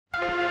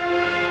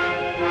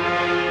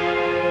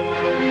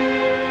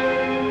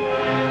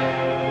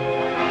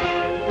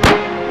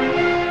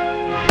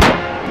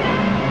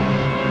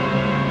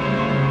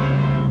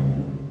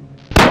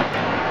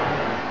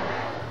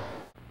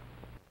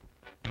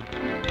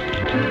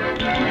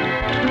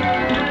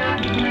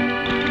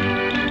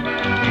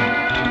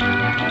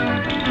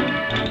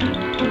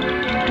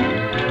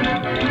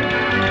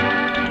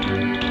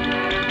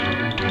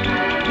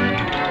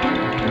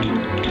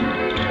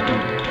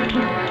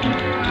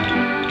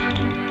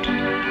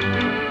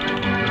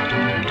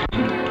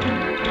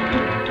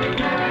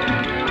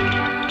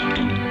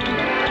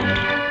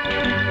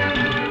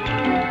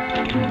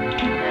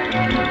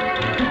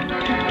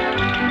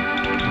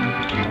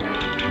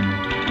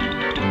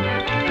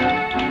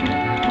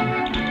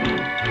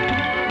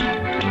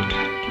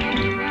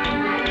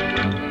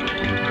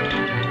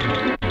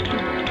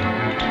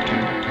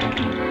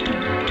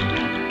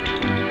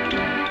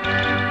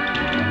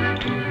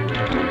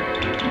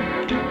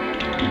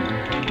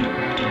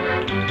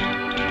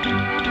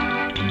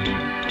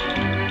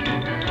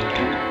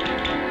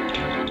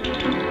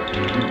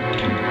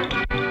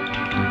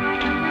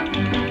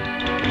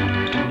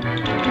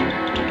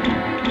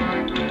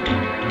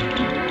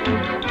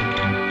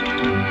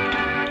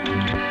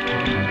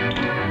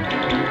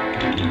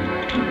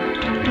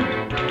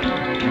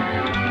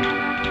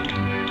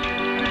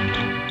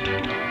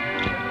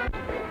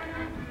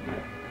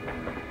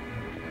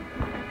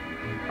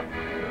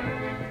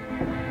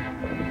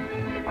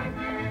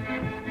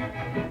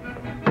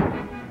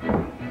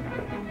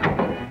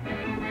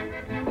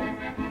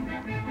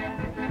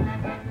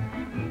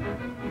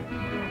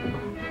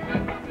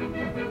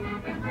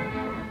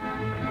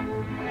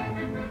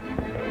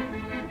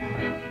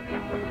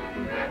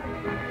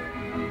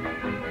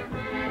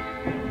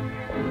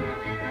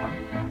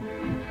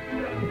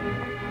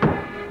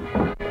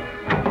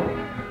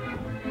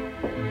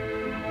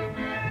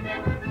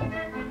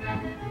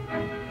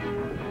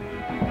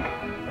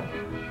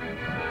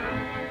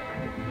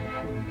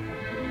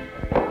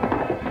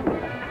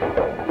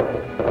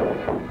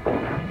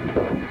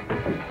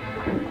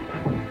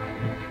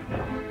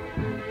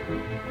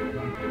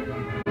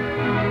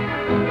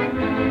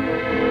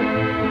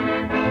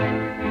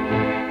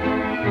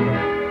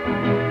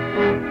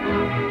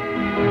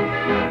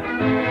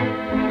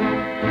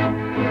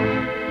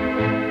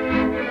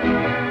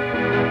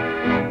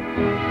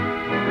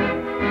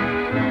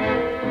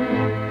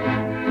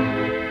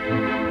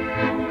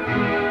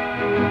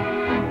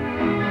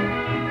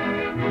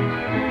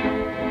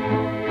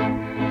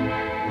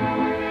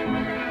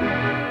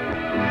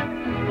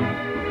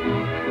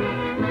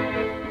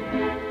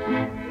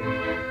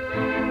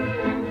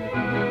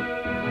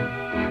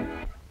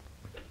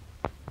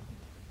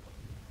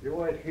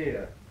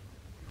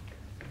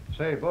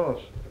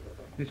boss.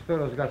 This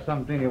fellow's got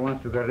something he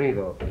wants to get rid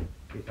of.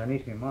 It's an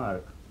easy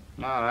mark.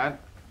 All right.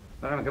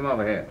 Let him come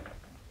over here.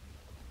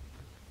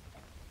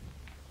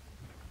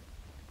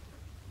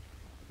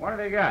 What have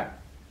they got?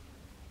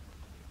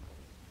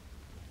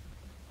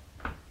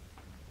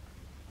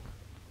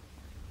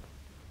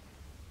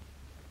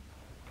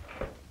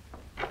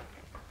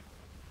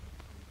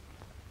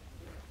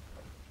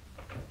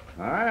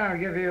 All right, I'll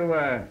give you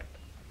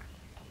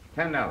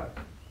 $10.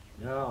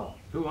 No,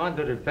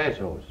 200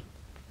 pesos.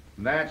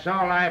 That's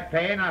all I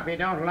pay. Now, if you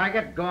don't like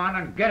it, go on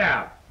and get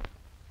out.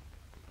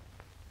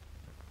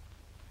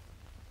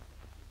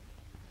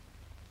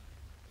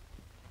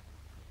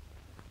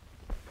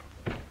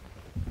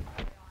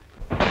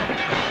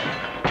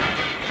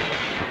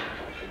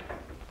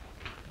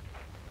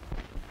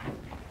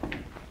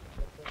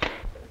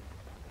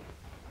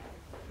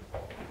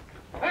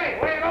 Hey,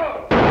 where you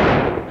going?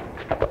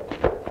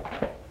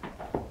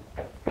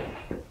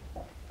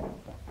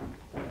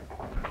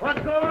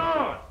 What's going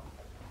on?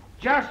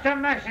 Just a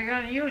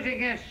Mexican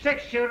using his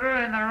six-shooter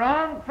in the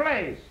wrong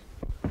place.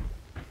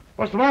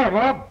 What's the matter,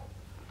 Bob?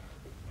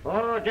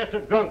 Oh, just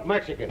a drunk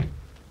Mexican.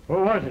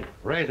 Who was he?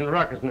 Raising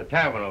ruckus in the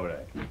tavern over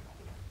there.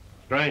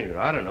 Stranger,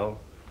 I don't know.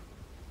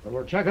 Well,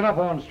 we're checking up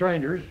on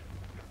strangers.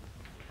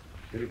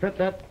 Did he fit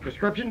that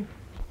description?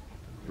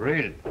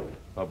 Read it.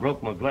 I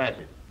broke my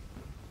glasses.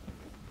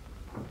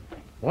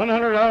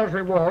 $100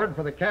 reward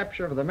for the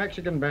capture of the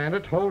Mexican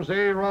bandit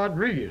Jose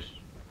Rodriguez,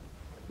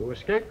 who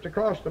escaped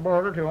across the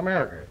border to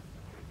America.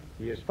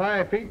 He is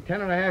 5 feet,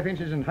 10.5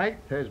 inches in height,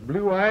 has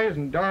blue eyes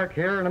and dark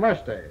hair and a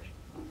mustache.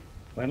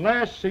 When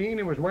last seen,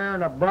 he was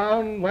wearing a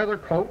brown leather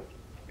coat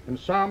and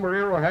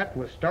sombrero hat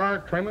with star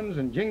trimmings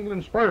and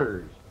jingling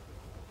spurs.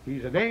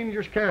 He's a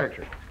dangerous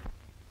character.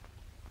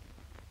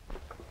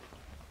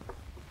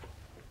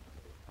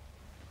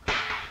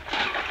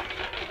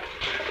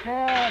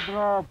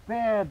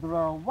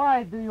 Pedro,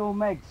 why do you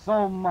make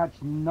so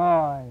much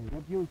noise?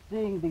 If you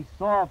sing the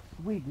soft,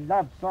 sweet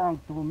love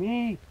song to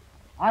me,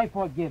 I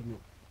forgive you.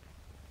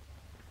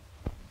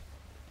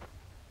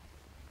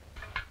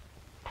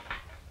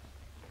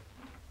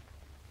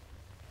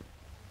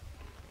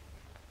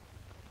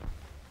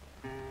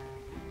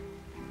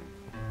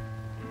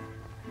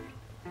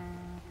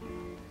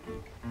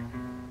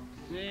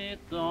 Si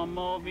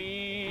tomo vino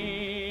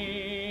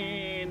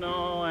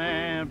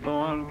es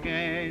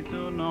porque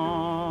tú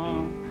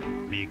no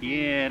me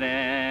quieres.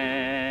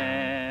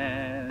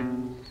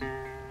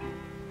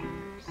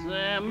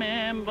 Se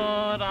me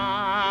emborracho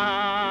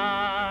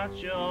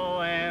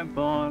es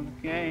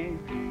porque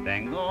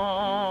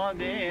tengo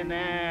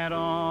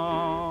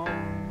dinero.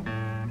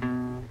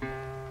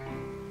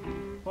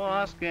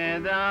 Pues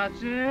quédate,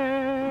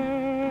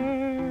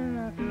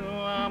 tu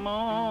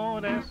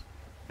amor es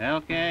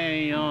el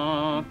que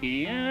yo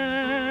quiero,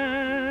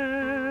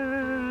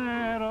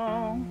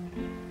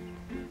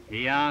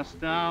 y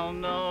hasta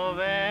el no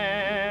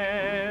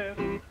ver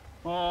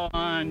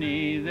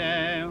ni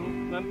de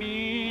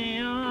mi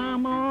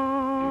amor.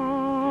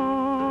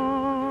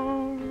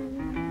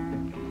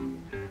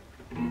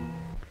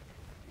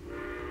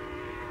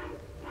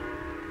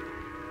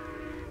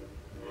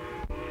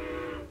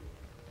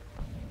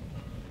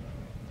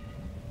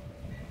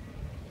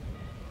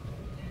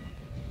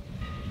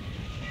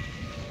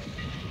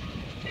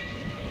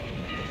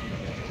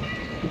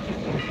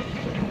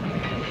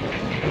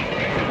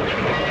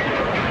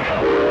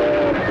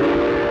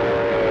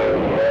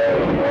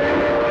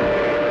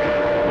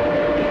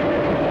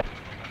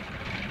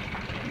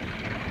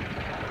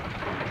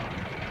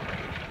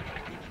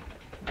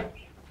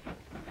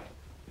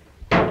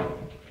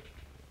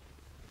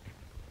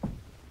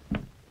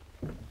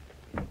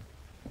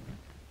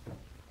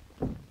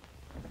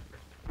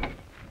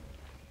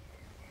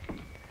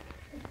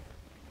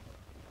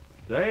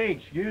 Say,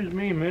 excuse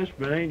me, miss,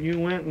 but ain't you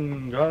went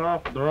and got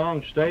off at the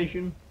wrong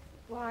station?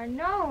 Why,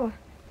 no.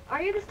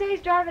 Are you the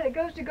stage driver that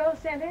goes to Gold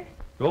Center?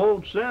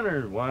 Gold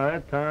Center? Why,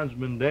 that town's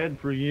been dead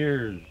for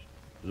years.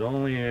 There's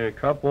only a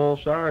couple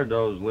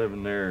sourdoughs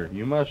living there.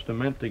 You must have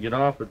meant to get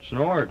off at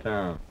Sonora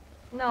Town.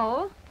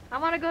 No. I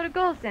want to go to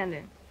Gold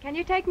Center. Can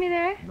you take me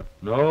there?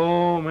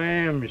 No,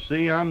 ma'am. You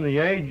see, I'm the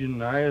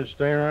agent. I had to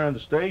stay around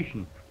the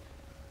station.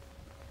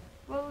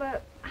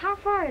 Well, how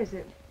far is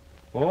it?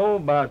 Oh,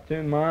 about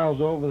 10 miles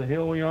over the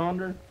hill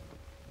yonder.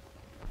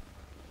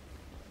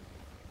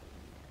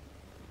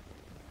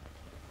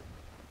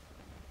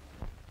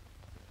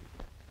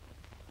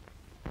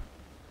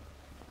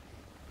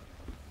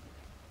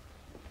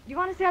 You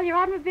want to sell your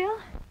automobile?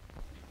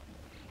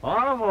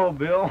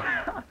 Automobile?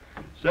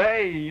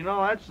 Say, you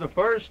know, that's the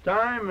first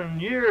time in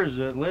years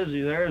that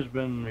Lizzie there's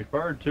been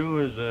referred to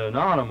as an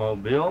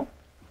automobile.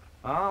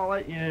 I'll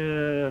let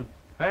you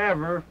have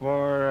her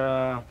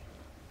for,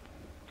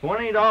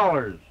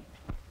 $20.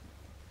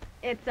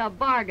 It's a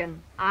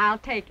bargain. I'll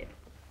take it.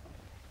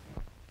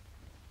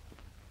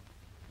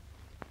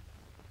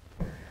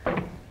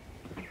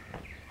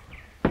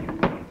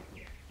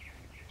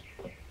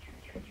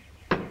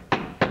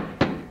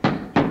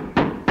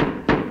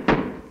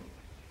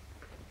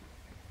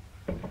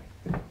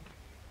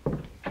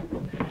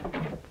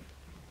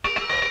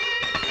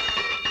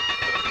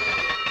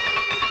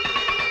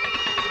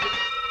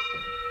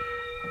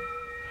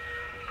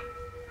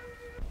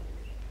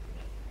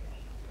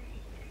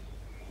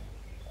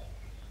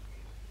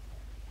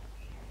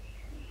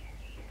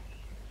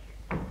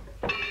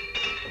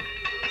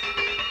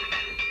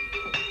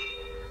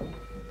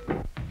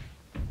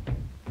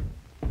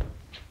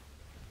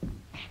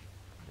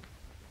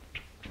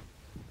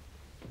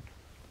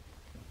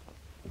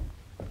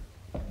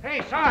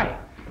 Si,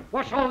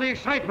 what's all the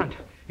excitement?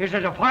 Is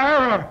it a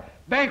fire or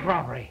bank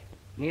robbery?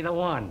 Neither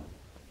one.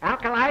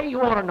 Alkali,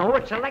 you ought to know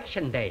it's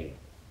election day.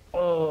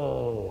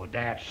 Oh,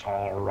 that's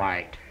all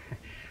right.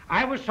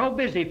 I was so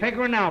busy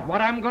figuring out what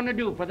I'm going to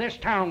do for this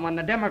town when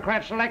the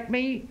Democrats elect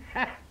me,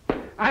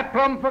 I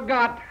plumb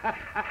forgot.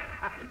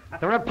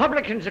 The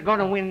Republicans are going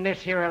to win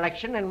this here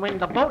election, and when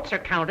the votes are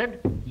counted,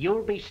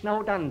 you'll be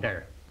snowed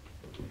under.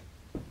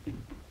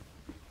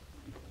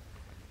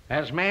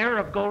 As mayor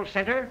of Gold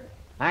Center,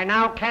 I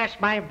now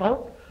cast my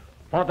vote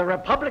for the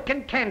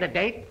Republican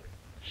candidate,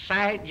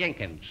 Si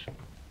Jenkins.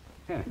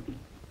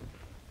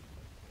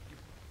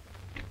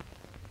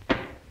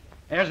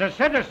 As a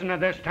citizen of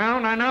this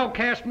town, I now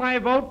cast my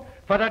vote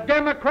for the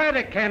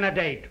Democratic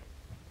candidate,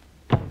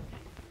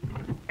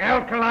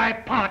 Alkali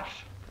Potts.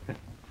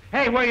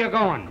 Hey, where you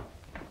going?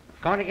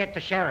 Going to get the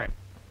sheriff.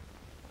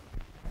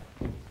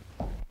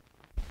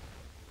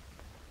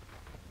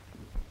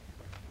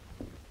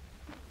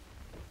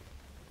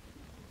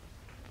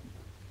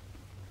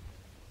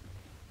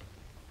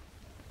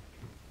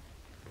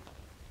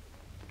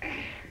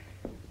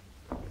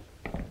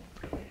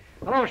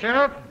 Hello,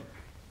 Sheriff.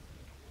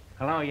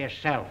 Hello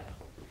yourself.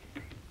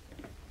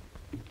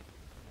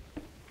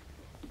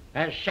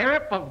 As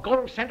sheriff of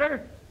Gold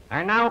Center,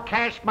 I now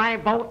cast my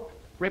vote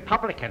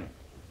Republican.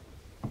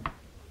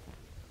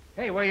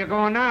 Hey, where you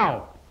going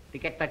now? To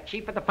get the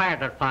chief of the fire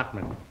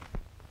department.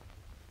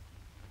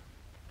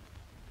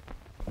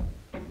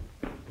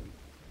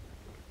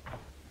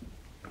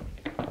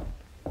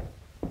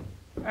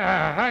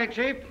 Hi,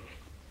 Chief.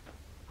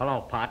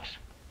 Hello, Potts.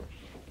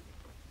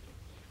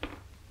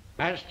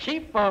 As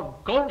chief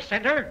of Gold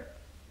Center,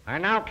 I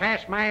now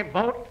cast my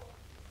vote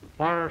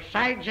for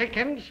Si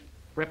Jenkins,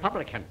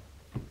 Republican.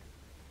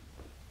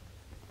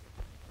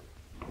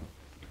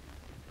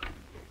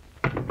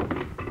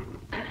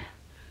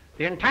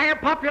 The entire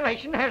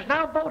population has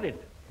now voted.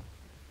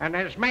 And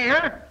as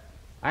mayor,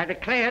 I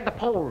declare the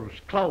polls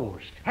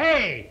closed.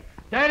 Hey,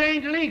 that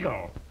ain't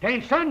legal. It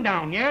ain't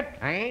sundown yet.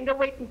 I ain't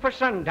a-waiting for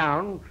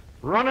sundown.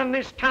 Running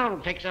this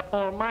town takes up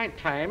all my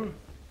time.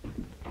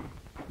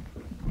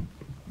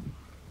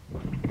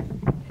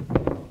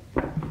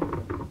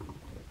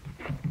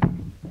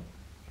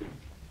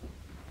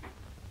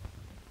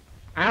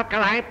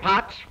 Alkali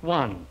Potts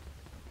won.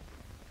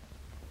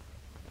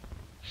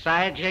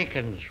 Si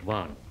Jenkins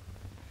won.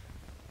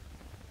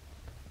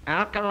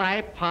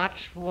 Alkali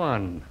Potts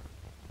won.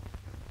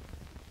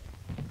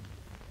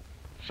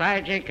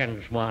 Si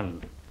Jenkins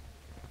won.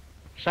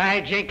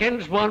 Si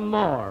Jenkins won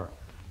more.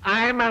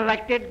 I'm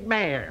elected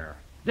mayor.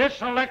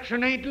 This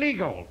election ain't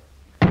legal.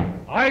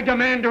 I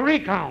demand a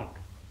recount.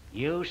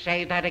 You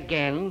say that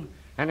again,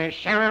 and as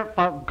sheriff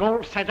of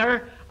Gold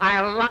Center,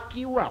 I'll lock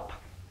you up.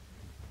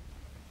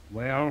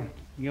 Well,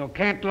 you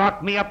can't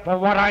lock me up for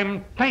what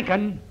I'm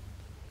thinking.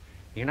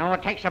 You know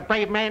it takes a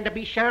brave man to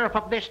be sheriff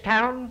of this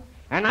town,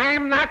 and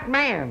I'm that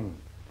man.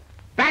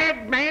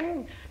 Bad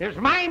men is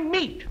my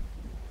meat.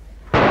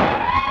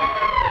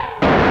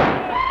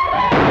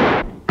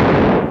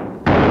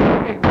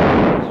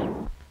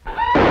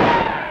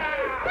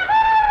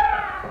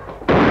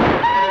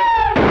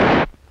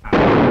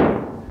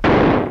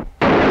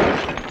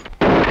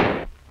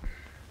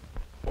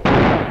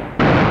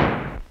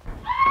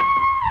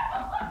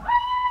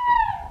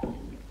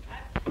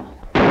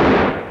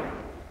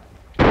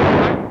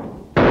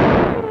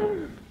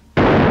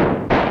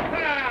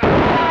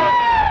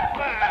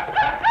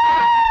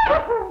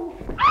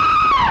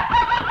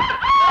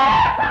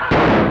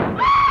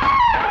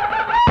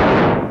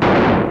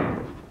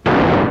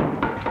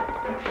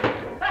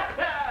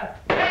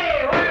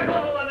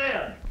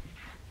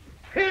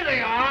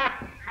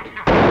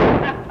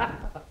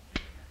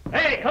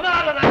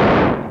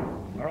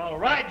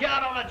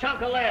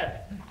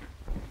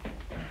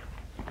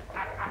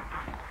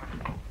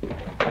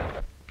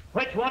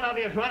 Which one of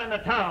you is running the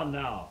town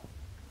now?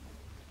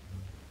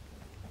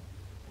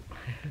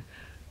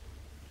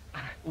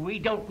 We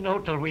don't know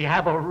till we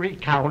have a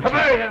recount. Come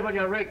here with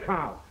your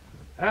recount.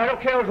 I don't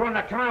care who's running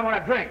the town. I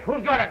want a drink.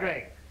 Who's got a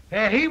drink?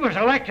 He was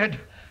elected.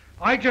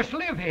 I just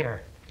live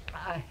here.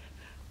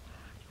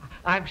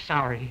 I'm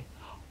sorry.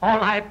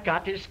 All I've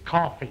got is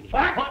coffee.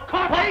 What?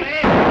 Coffee?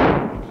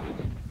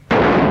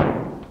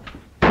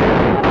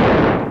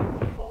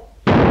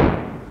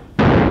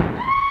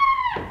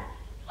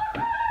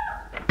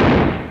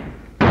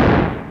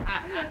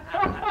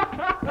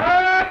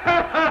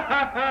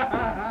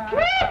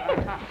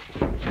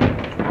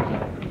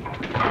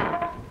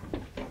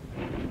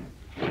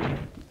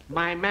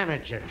 My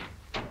manager.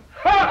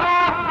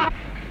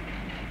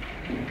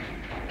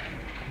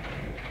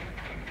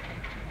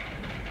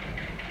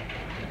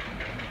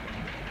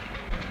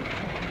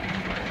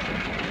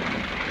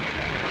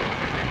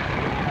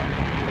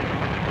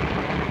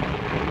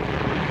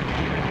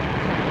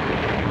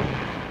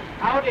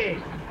 Howdy.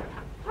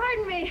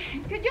 Pardon me.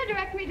 Could you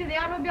direct me to the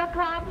Automobile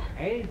Club?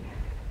 Hey?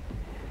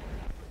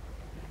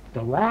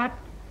 The what?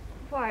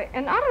 Why,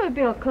 an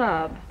automobile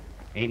club.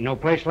 Ain't no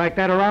place like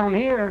that around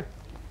here.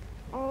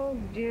 Oh,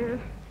 dear.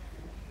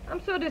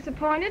 I'm so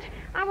disappointed.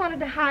 I wanted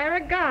to hire a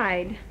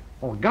guide.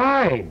 Oh,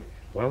 guide.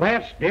 Well,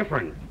 that's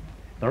different.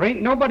 There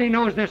ain't nobody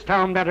knows this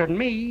town better than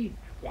me.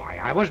 Why,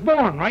 I was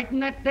born right in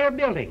that there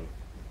building.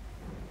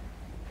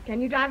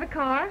 Can you drive a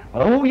car?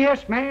 Oh,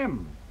 yes,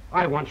 ma'am.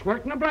 I once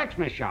worked in a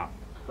blacksmith shop.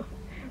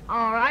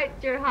 All right,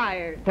 you're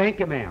hired. Thank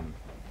you, ma'am.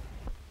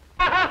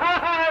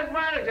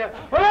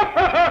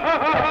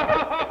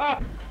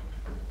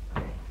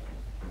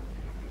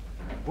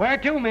 Where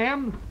to,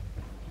 ma'am?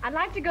 I'd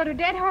like to go to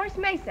Dead Horse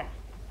Mesa.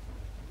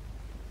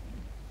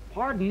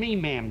 Pardon me,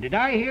 ma'am. Did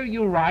I hear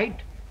you right?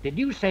 Did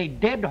you say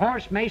Dead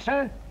Horse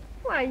Mesa?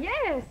 Why,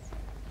 yes.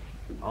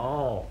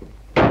 Oh.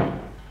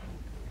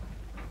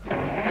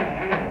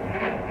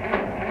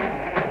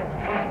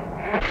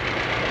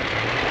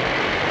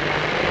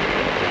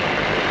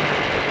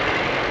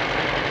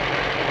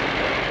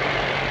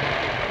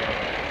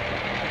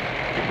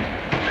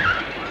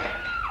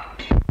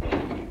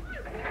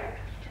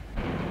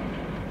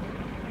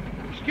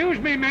 Excuse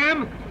me,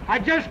 ma'am. I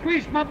just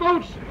greased my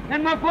boots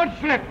and my foot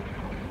slipped.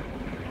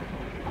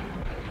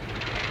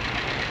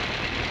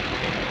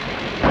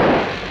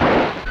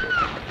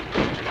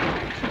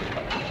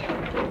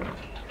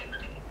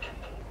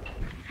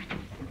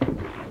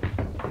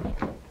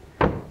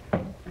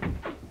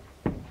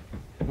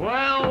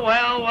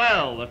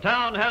 Well, the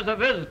town has a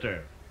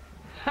visitor.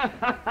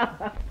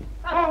 Oh,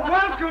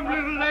 welcome,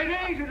 little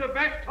lady, to the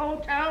best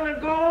hotel in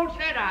Gold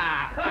City.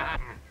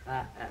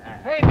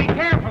 Hey, be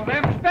careful,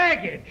 them's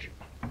baggage.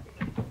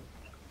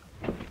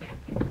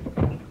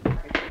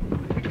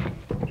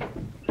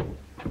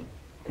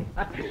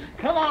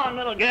 Come on,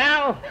 little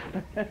gal.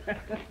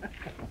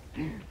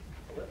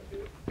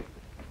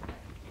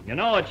 You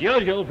know, it's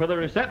usual for the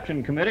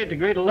reception committee to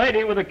greet a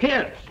lady with a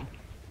kiss.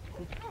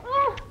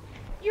 Oh,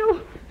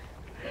 you...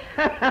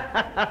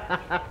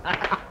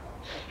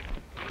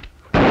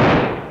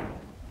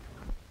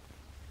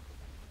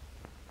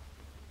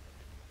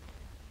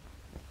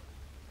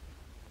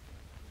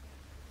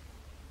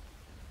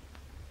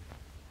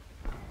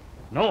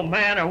 No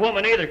man or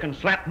woman either can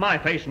slap my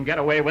face and get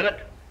away with it.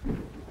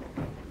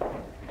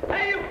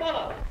 Hey, you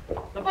fella!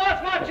 The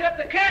boss wants you at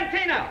the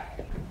cantina!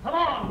 Come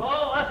on,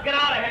 Bo, let's get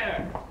out of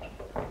here.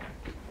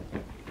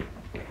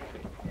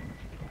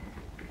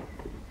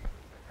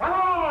 Come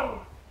on!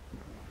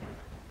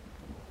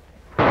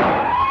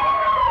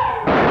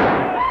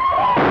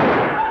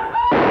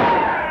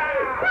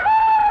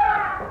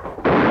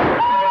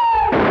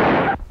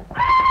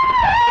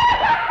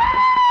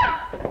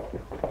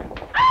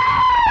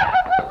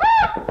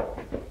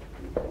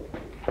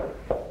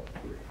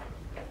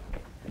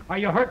 Are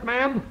you hurt,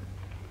 ma'am?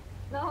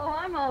 No,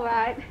 I'm all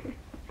right.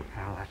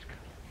 Well, that's good.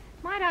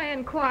 Might I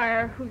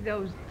inquire who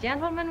those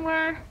gentlemen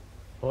were?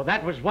 Oh,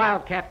 that was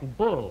Wildcat and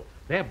Bull.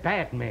 They're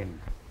bad men.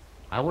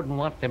 I wouldn't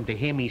want them to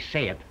hear me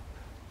say it,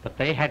 but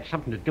they had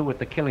something to do with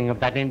the killing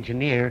of that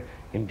engineer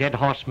in Dead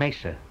Horse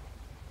Mesa.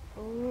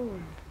 Oh.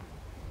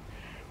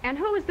 And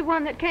who was the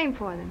one that came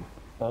for them?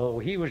 Oh,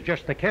 he was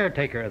just the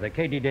caretaker of the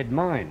Katy did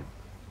mine.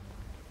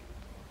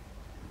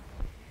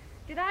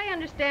 Did I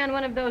understand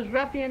one of those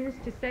ruffians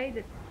to say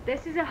that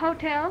this is a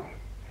hotel?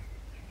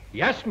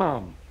 Yes,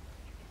 Mom.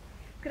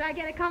 Could I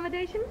get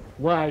accommodations?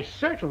 Why,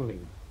 certainly.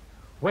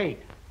 Wait,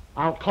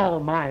 I'll call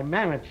my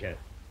manager.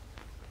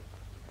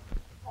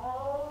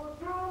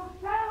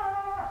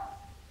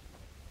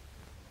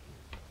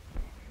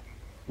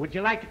 Would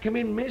you like to come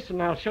in, miss,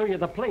 and I'll show you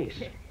the place?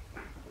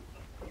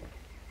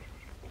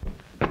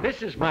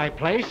 This is my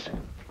place.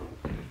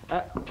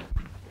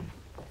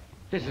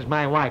 This is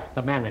my wife,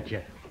 the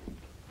manager.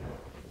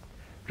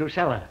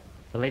 Drusilla,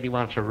 the lady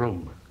wants a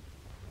room.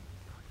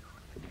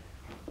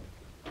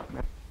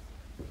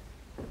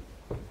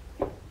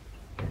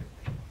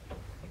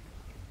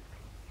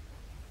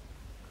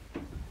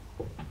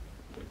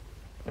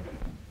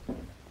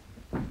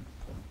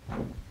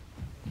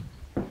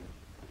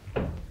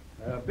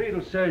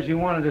 Beetle says you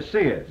wanted to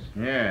see us.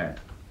 Yeah.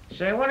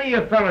 Say, what have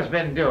you fellas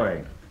been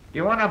doing? Do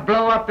you want to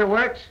blow up the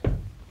works?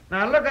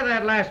 Now, look at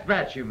that last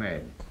batch you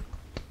made.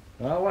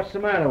 Well, what's the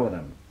matter with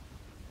him?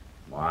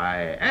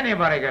 Why,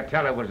 anybody could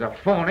tell it was a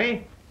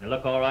phony. They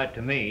look all right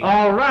to me.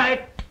 All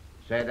right.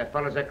 Say, the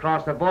fellas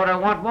across the border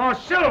want more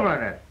silver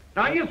in it.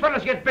 Now, you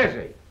fellas get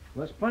busy.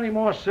 There's plenty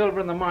more silver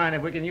in the mine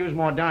if we can use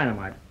more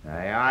dynamite.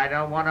 Hey, I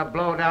don't want to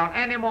blow down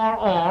any more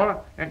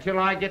ore until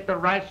I get the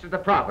rights to the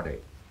property.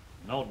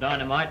 No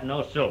dynamite and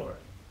no silver.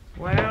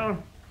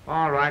 Well,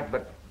 all right,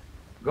 but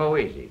go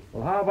easy.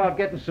 Well, how about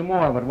getting some more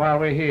of it while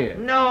we're here?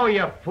 No,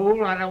 you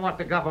fool. I don't want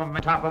the government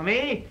on top of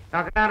me.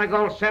 I'll get down to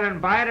Gold Center and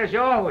buy it as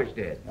you always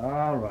did.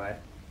 All right.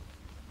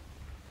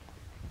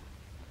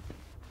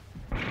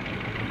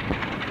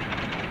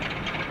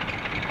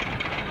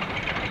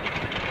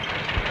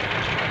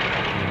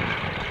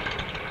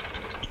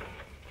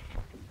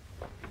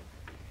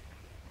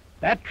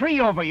 That tree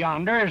over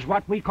yonder is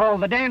what we call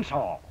the dance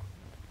hall.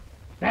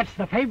 That's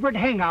the favorite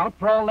hangout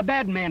for all the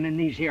bad men in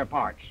these here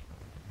parts.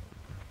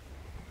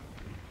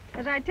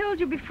 As I told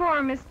you before,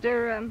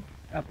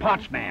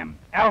 Pots, ma'am.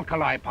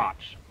 Alkali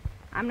pots.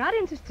 I'm not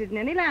interested in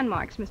any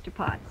landmarks, Mr.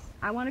 Potts.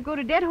 I want to go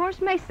to Dead Horse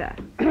Mesa.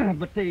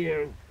 But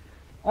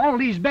all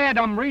these bad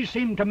hombres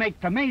seem to make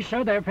the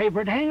Mesa their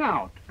favorite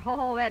hangout.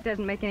 Oh, that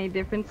doesn't make any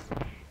difference.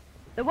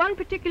 The one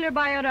particular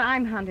biota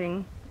I'm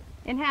hunting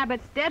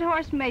inhabits Dead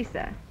Horse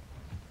Mesa.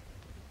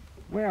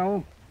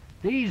 Well,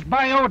 these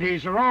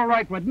biotes are all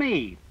right with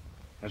me,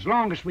 as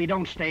long as we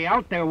don't stay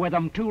out there with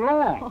them too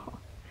long. Oh,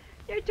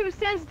 you're too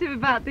sensitive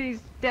about these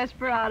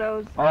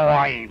desperados. Oh,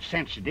 I ain't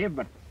sensitive,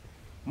 but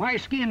my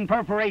skin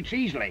perforates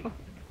easily.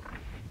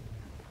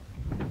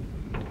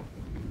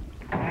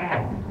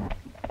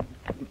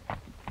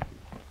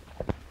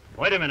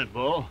 Wait a minute,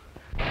 Bull.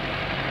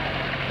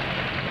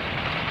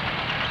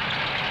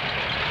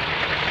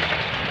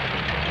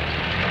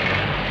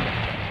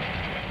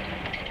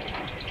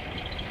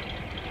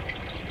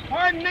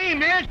 Pardon me,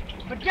 miss,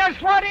 but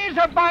just what is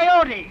a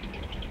biote?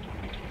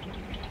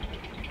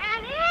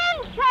 An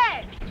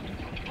insect!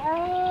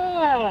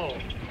 Oh,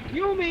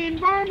 you mean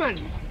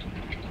vermin.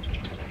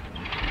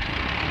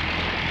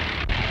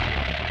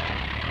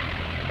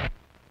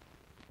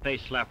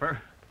 Face slapper.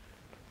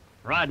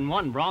 Riding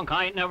one bronc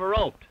I ain't never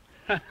roped.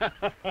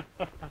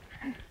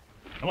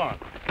 Come on.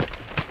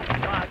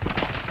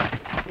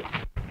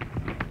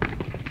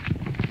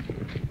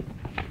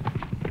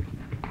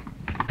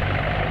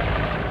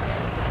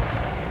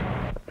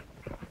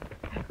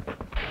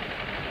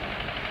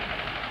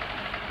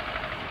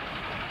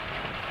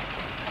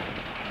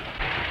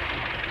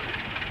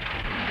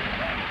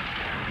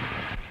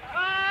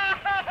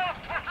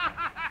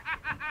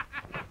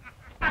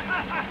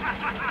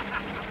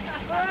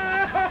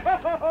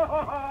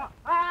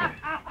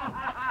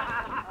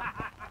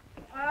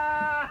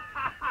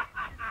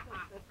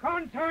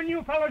 Concern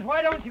you fellas,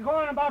 why don't you go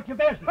on about your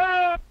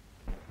business?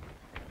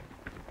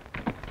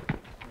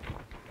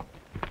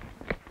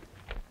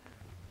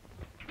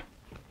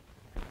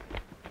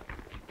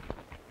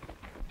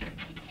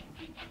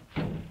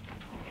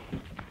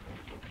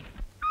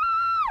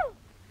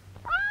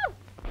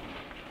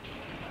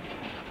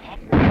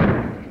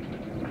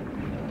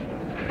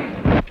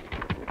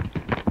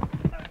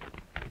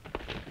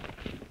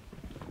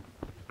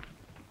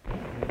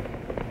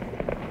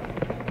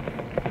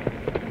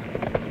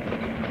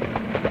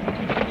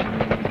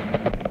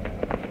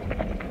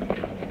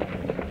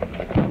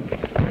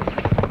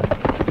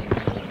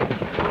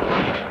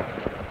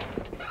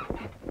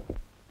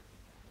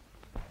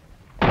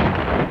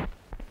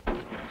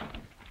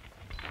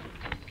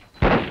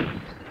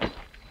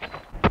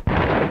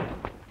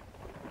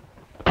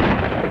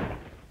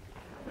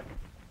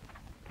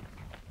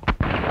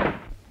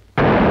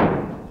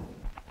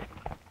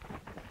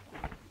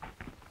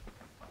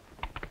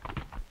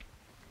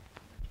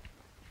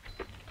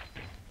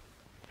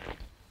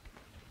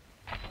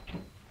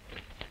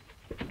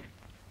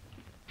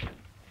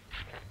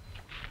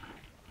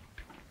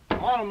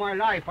 All my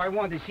life, I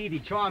wanted to see the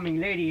charming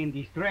lady in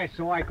distress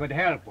so I could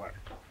help her.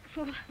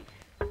 Well,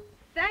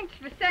 thanks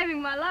for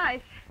saving my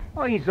life.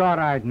 Oh, he's all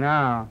right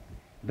now.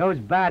 Those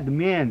bad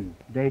men,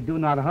 they do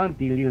not hunt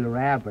the little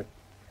rabbit.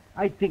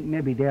 I think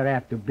maybe they're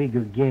after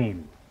bigger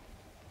game.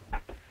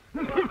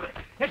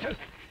 It's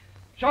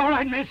all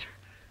right, miss.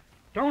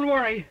 Don't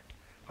worry.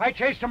 I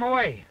chased him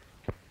away.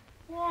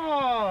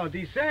 Oh,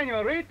 the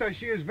senorita,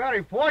 she is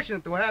very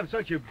fortunate to have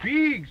such a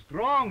big,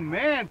 strong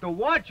man to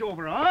watch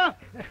over, huh?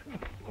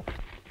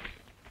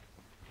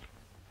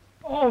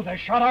 Oh, they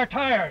shot our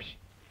tires.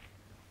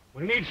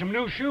 We'll need some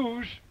new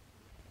shoes.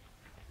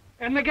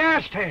 And the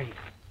gas tank.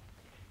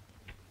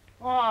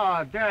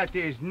 Oh, that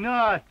is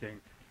nothing.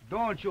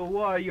 Don't you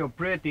worry your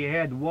pretty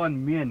head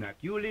 1 minute.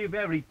 You leave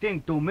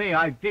everything to me.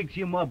 I fix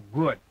him up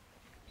good.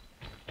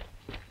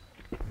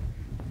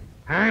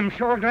 I'm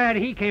sure glad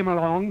he came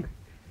along.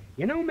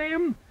 You know,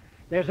 ma'am,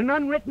 there's an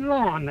unwritten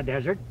law on the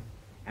desert.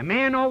 A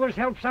man always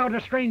helps out a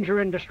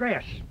stranger in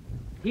distress.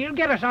 He'll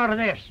get us out of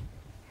this.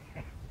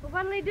 Well,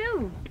 what'll he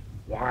do?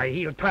 Why,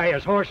 he'll tie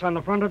his horse on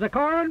the front of the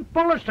car and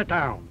pull us to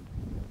town.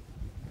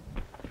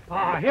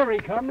 Ah, here he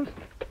comes.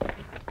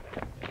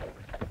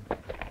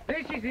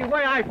 This is the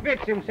way I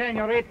fix him,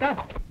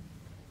 senorita.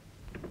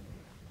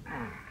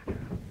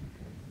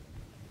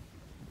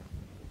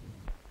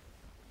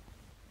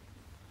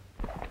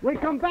 We'll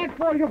come back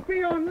for your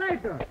peon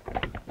later.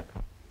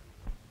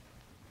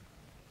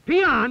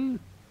 Peon?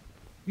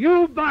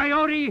 You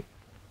biote?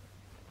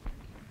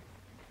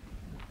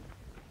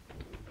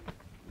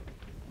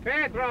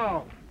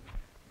 Pedro!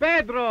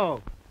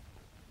 Pedro!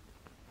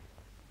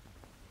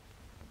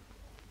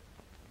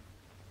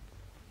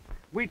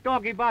 We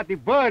talk about the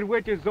bird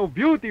which is so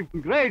beautiful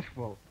and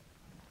graceful.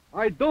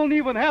 I don't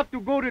even have to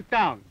go to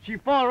town. She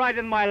fall right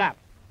in my lap.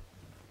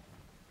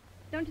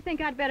 Don't you think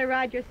I'd better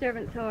ride your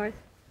servant's horse?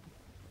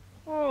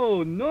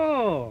 Oh,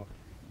 no.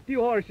 The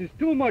horse is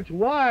too much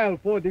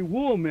wild for the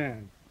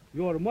woman.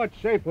 You're much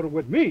safer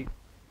with me.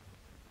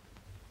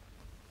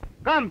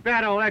 Come,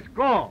 Pedro, let's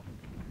go.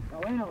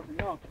 Bueno,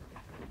 señor.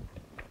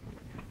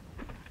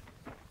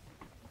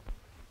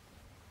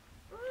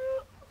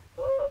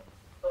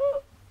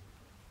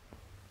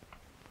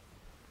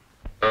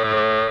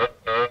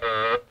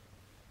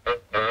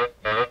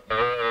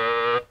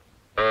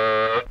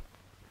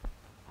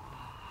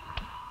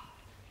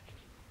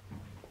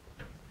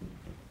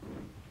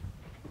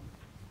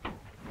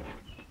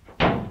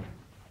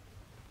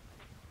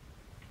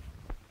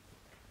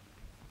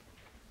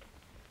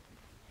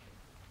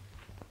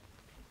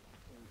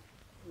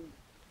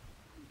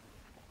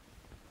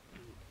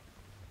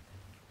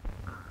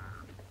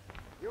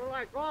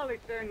 like Wally,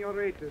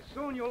 senorita.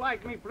 Soon you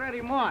like me pretty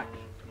much.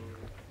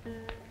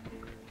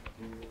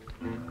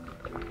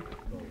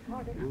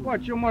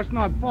 But you must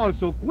not fall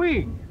so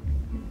quick.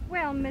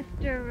 Well,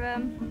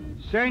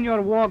 Mr.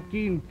 Senor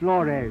Joaquin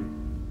Flores.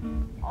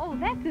 Oh,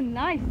 that's a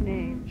nice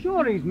name.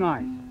 Sure he's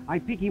nice. I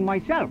pick him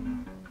myself.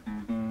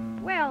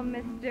 Well,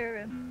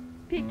 Mr.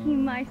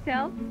 Picking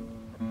myself,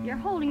 you're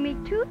holding me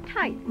too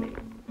tightly.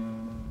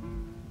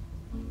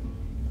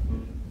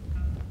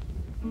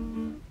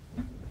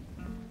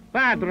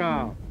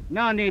 Pedro,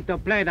 no need to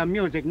play the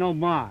music no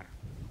more.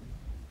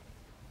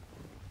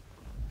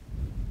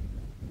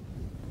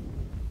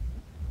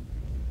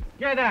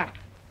 Get up.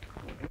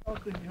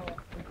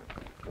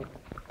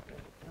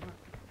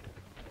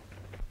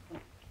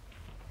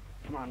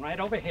 Come on, right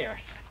over here.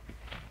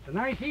 It's a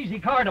nice, easy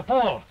car to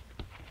pull.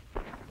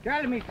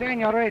 Tell me,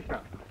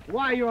 senorita,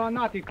 why you are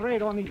not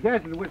afraid on the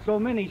desert with so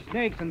many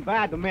snakes and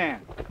bad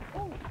men?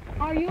 Oh,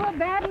 are you a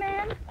bad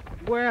man?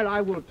 Well,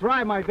 I will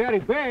try my very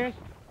best.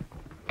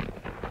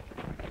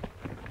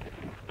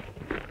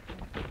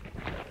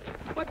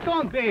 But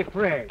don't be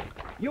afraid.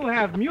 You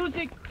have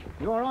music,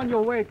 you're on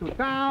your way to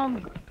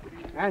town,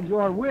 and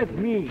you're with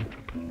me.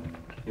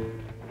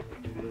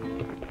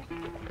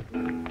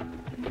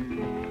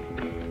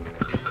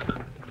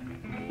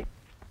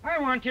 I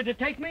want you to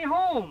take me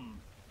home.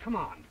 Come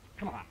on,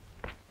 come on.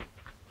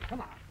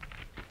 Come on.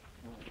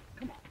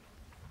 Come on.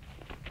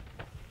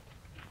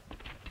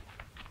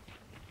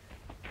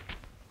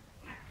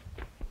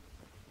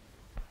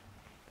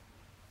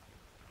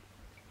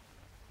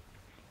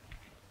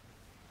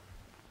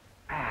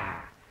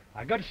 Ah,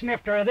 a good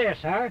snifter of this,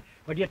 huh?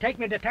 Would you take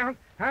me to town?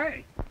 Huh?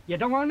 You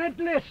don't want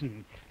to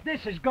listen.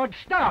 This is good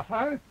stuff,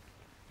 huh?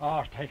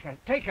 Oh, take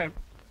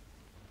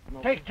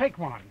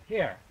one.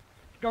 Here.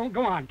 Go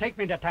on, take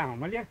me to town,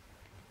 will you?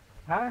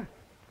 Huh?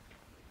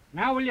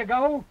 Now will you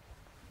go?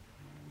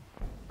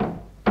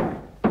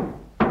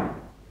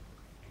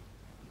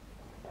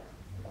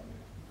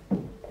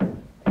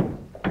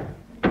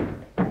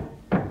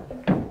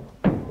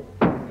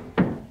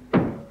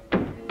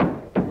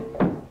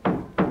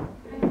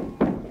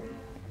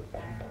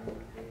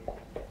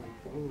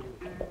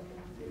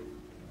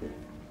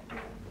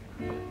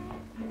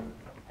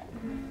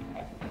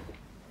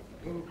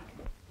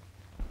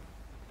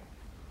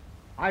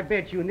 I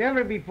bet you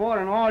never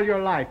before in all your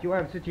life you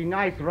have such a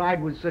nice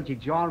ride with such a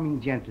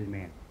charming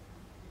gentleman.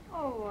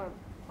 Oh,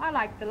 I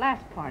like the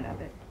last part of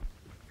it.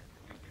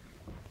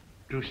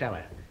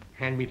 Drusilla,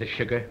 hand me the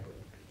sugar.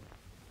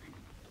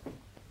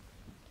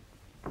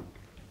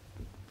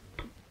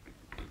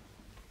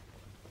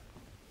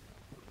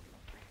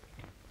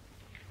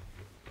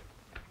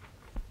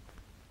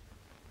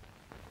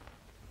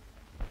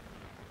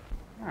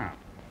 Ah.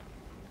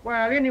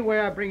 Well, anyway,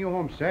 I'll bring you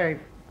home safe.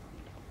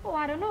 Oh,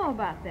 I don't know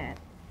about that.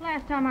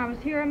 Last time I was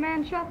here, a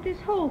man shot this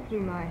hole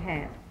through my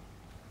hat.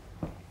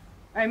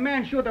 A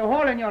man shoot a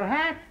hole in your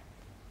hat?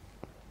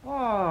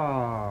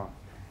 Oh,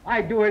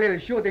 I do a little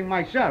shooting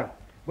myself,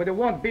 but it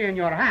won't be in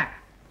your hat.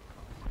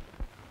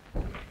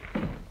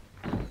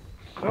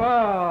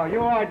 So, you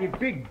are the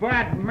big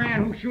bad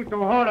man who shoot the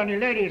hole in the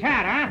lady's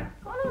hat, huh?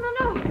 Oh,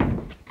 no.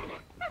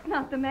 That's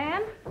not the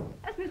man.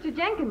 That's Mr.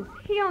 Jenkins.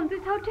 He owns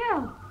this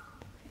hotel.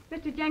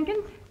 Mr.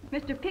 Jenkins,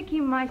 Mr.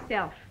 Picking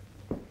myself.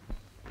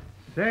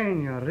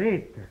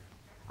 Senorita,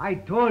 I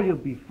told you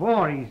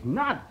before, he's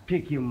not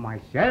picking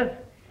myself.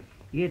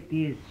 It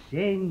is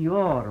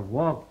Senor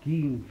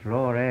Joaquin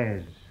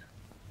Flores.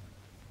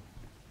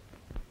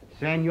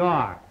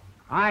 Senor,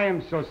 I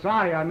am so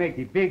sorry I make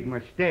a big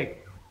mistake.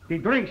 The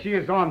drink she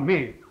is on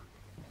me.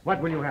 What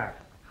will you have?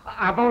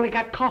 I've only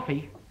got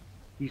coffee.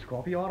 Is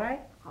coffee all right?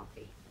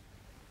 Coffee.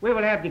 We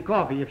will have the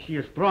coffee if she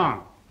is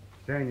strong.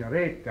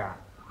 Senorita.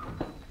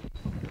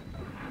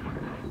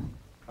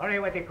 Hurry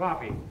with the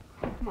coffee.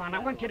 Come on, I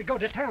want you to go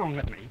to town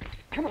with me.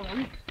 Come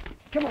on.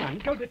 Come on,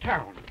 go to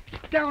town.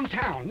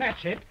 Downtown,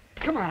 that's it.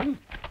 Come on.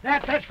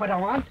 That's what I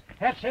want.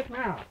 That's it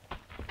now.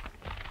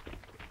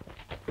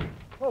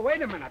 Oh,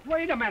 wait a minute.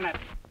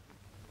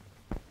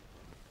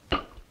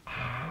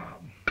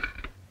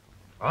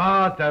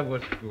 Ah, that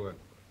was good.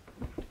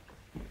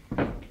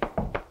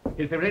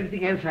 Is there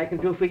anything else I can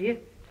do for you?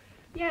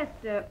 Yes,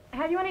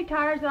 have you any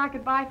tires that I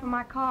could buy for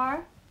my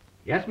car?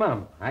 Yes,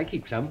 Mom. I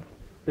keep some.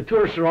 The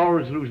tourists are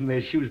always losing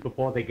their shoes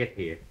before they get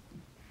here.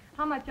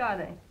 How much are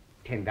they?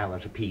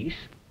 $10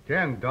 apiece.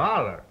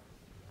 $10?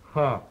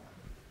 Huh.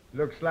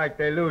 Looks like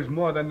they lose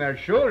more than their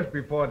shoes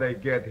before they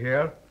get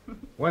here.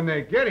 When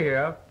they get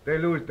here, they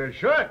lose their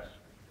shirts.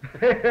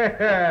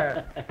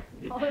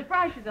 Oh, the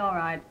price is all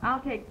right.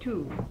 I'll take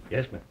 2.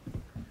 Yes, ma'am.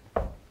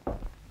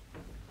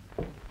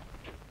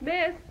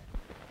 Miss,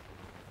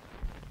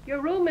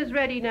 your room is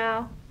ready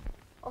now.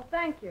 Oh,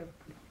 thank you.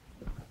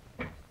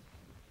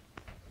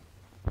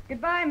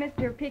 Goodbye,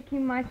 Mr.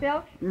 Picking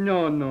myself.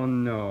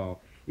 No.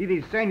 It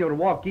is Senor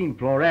Joaquin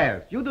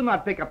Flores. You do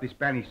not pick up the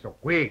Spanish so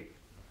quick.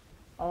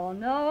 Oh,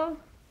 no.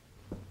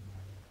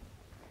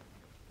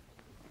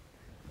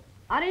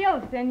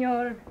 Adios,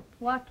 Senor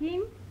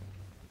Joaquin.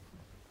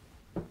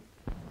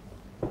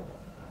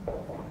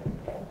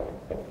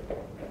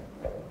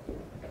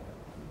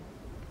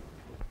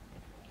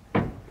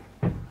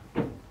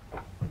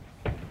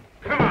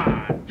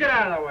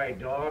 out of the way,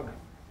 dog.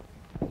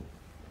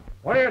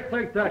 What do you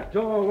think that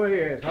doorway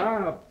is,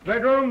 huh? A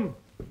bedroom?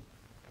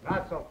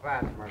 Not so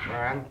fast, my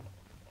friend.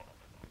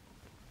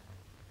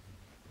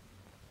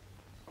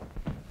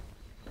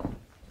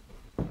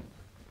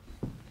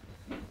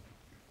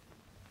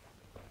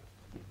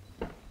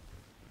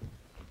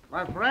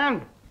 My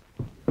friend,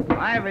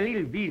 I have a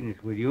little business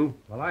with you.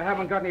 Well, I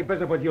haven't got any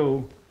business with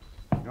you.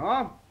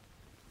 No?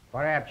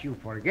 Perhaps you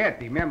forget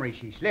the memory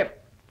she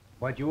slipped,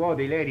 but you owe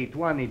the lady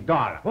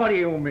 $20. What do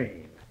you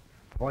mean?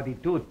 For the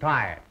 2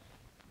 tires,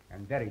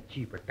 and very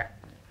cheap at that.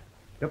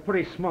 You're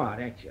pretty smart,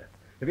 ain't you?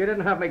 If you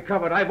didn't have me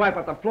covered, I'd wipe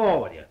up the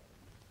floor with you.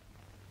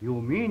 You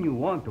mean you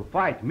want to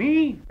fight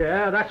me?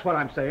 Yeah, that's what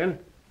I'm saying.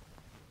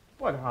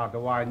 But how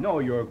do I know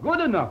you're good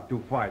enough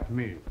to fight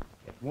me?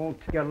 It won't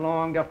take you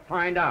long to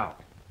find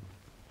out.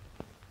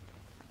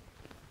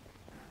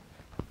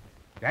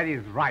 That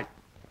is right.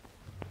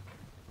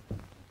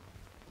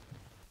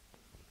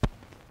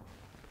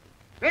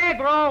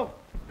 Pedro!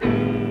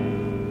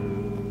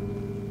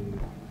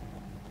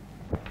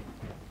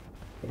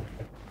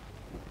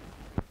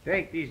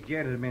 Take this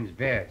gentleman's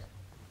vest.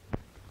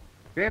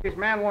 If this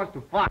man wants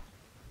to fight,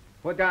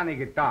 put down the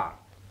guitar.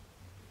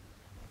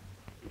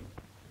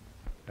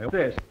 Hey,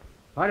 this.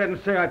 I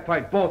didn't say I'd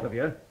fight both of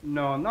you.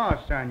 No, no,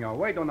 senor.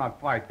 We do not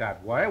fight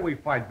that way. We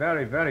fight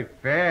very, very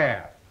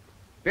fair.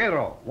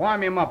 Pedro,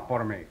 warm him up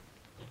for me.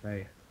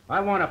 Hey, I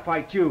want to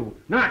fight you,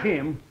 not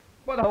him.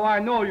 But how I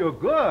know you're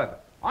good?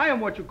 I am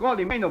what you call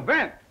the main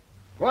event.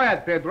 Go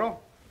ahead, Pedro.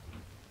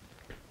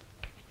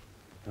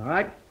 All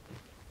right.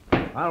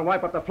 I'll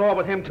wipe up the floor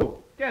with him, too.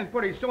 Then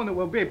pretty soon it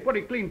will be a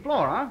pretty clean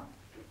floor, huh?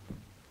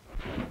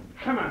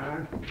 Come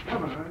on,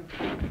 come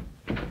on.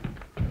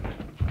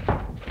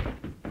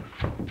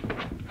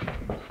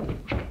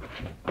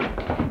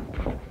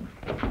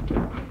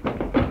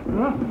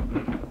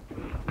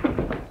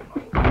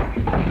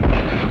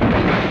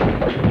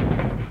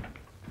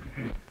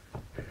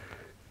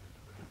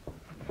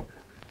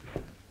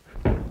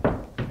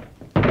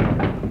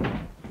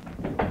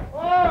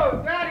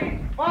 Oh, that is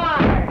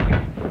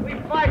fine. We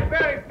fight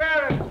very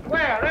fair and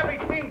square.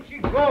 Everything she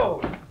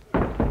goes.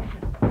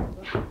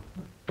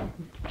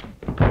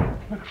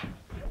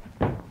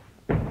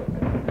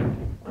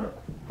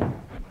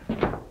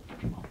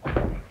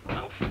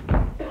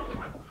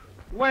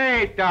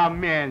 Wait a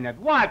minute.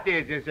 What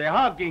is this, a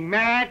hugging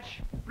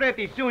match?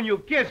 Pretty soon you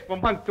kiss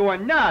from one to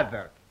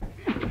another.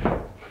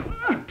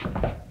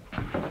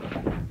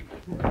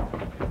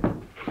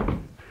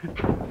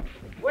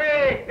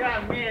 Wait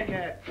a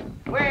minute.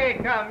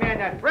 Wait a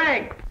minute.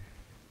 Break.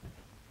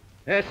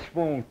 This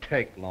won't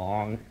take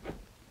long.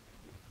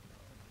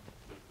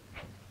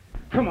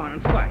 Come on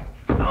and fight.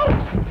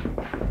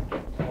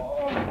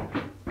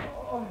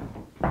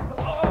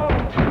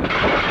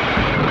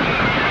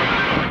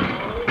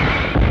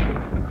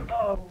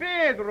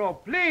 Pedro,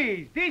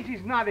 please. This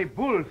is not a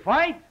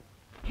bullfight.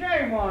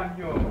 Shame on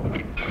you.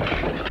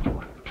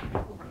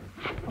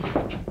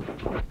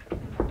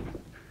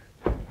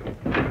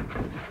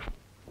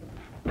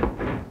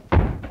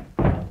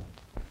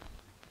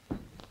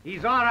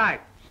 He's all right.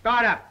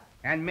 Start up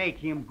and make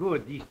him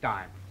good this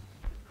time.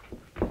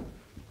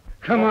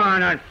 Come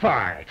on and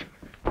fight.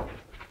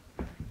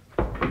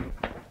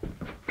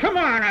 Come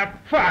on and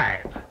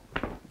fight.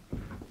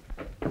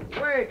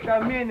 Wait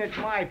a minute,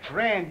 my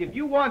friend. If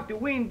you want to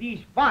win this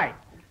fight,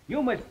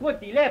 you must put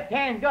the left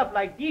hand up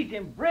like this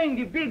and bring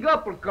the big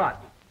uppercut.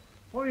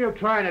 What are you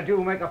trying to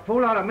do, make a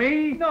fool out of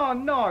me? No,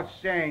 no,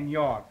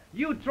 senor.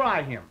 You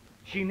try him.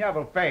 She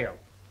never failed.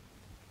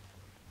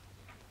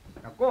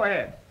 Now go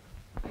ahead.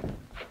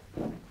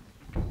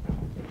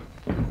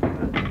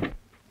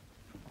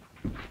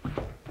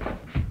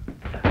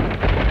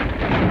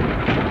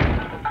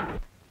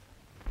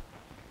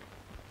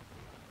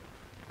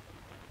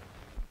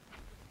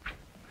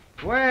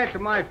 Wait,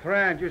 my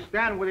friend. You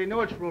stand with a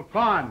neutral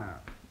corner.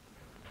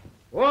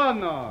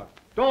 Uno,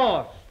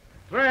 dos,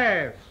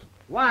 tres,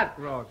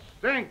 cuatro,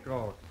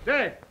 cinco,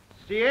 seis,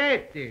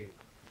 siete.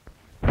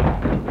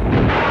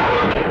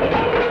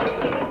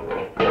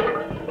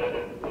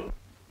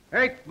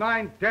 8,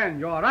 9, 10,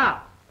 you're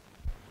out.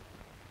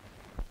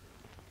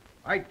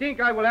 I think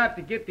I will have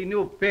to get the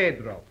new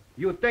Pedro.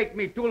 You take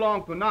me too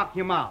long to knock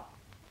him out.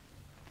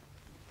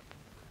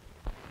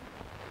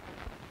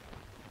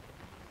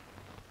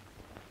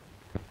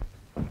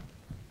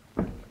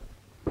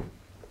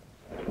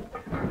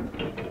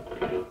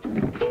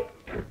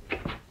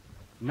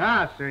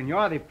 Nah,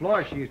 senor, the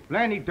floor, she is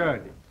plenty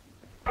dirty.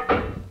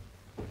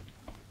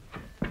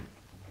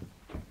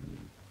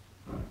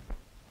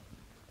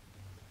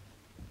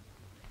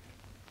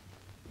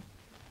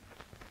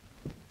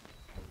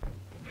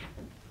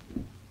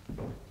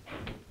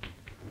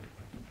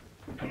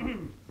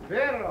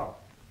 Pedro,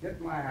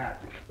 get my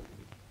hat.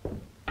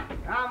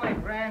 Now, my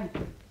friend,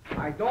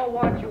 I don't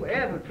want you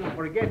ever to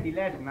forget the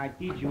lesson I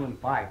teach you in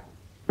fight.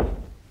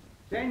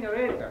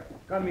 Senorita,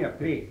 come here,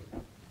 please.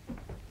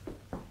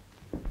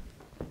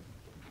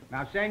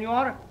 Now,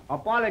 senor,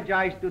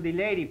 apologize to the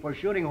lady for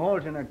shooting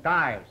holes in her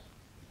tires.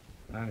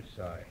 I'm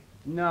sorry.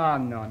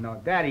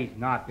 No. That is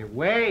not the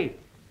way.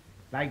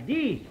 Like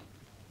this.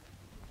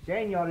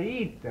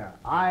 Senorita,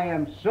 I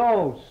am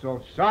so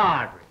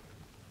sorry.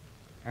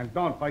 And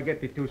don't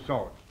forget the 2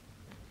 souls.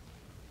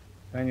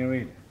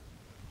 Senorita,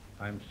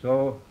 I'm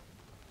so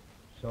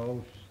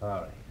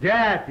sorry.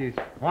 That is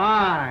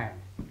fine.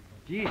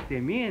 Just a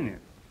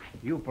minute.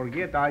 You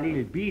forget our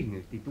little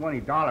business, the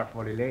 $20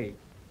 for the leg.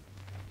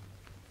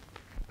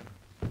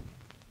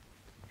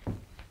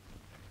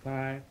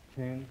 5,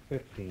 10,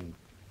 15,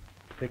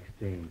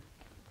 16,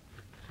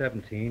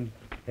 17,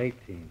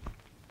 18,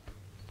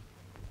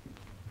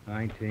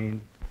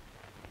 19,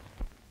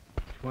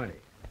 20.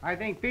 I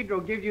think Pedro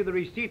gives you the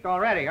receipt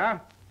already, huh?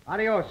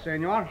 Adios,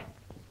 senor.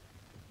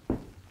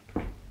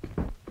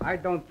 I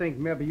don't think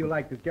maybe you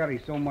like to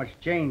carry so much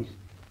change,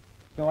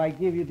 so I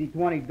give you the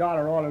 $20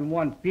 all in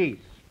one piece.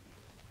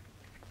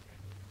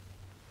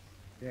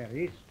 There it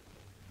is.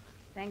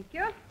 Thank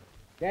you.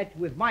 That's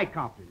with my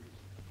compliments.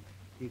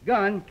 The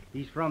gun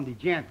is from the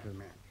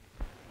gentleman.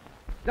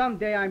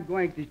 Someday I'm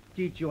going to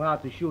teach you how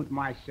to shoot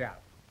myself.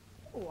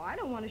 Oh, I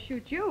don't want to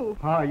shoot you.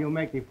 Oh, you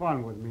make the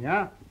fun with me,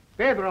 huh?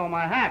 Pedro,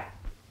 my hat.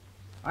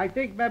 I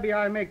think maybe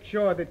I'll make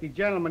sure that the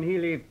gentleman, he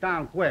leaves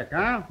town quick,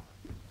 huh?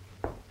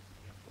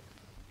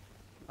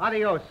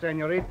 Adios,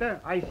 senorita.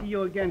 I see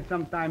you again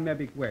sometime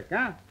maybe quick,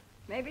 huh?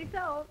 Maybe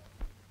so.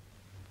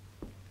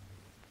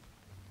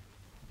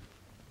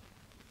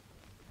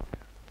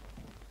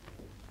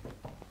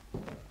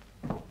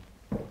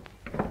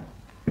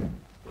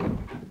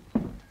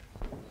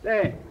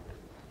 Say,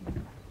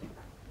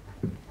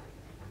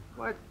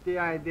 what's the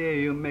idea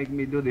you make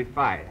me do the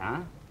fight, huh?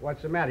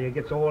 What's the matter? You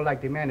get so old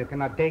like the man who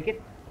cannot take it?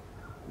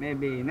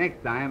 Maybe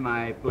next time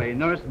I play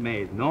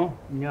nursemaid, no?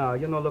 No,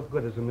 you don't look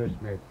good as a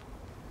nursemaid.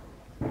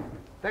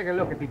 Take a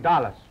look at the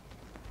dollars.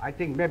 I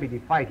think maybe the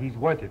fight, he's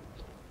worth it.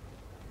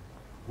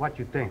 What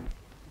you think?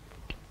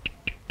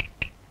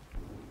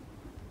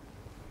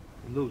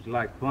 Looks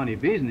like funny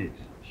business.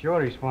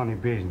 Sure is funny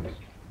business.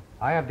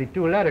 I have the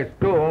 2 letters,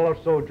 too,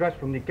 also addressed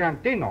from the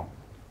Cantino.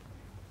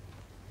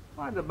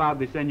 What about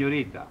the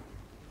senorita?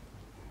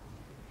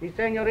 The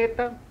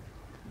senorita?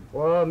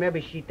 Well,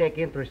 maybe she take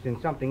interest in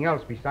something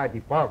else beside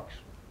the parks.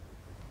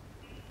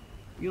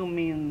 You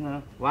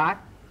mean, what?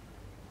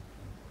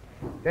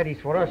 That is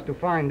for us to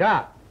find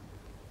out.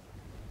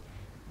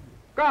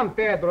 Come,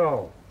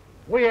 Pedro.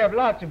 We have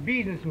lots of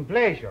business and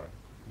pleasure,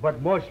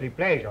 but mostly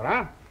pleasure,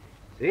 huh?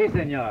 Si,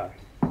 senor.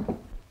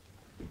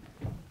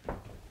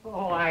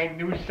 Oh, I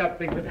knew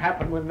something would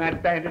happen when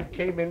that bandit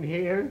came in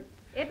here.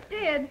 It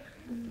did.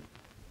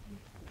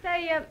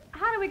 Say,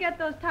 how do we get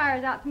those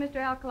tires out to Mr.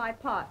 Alkali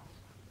Potts?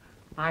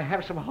 I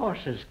have some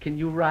horses. Can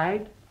you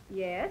ride?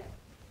 Yes.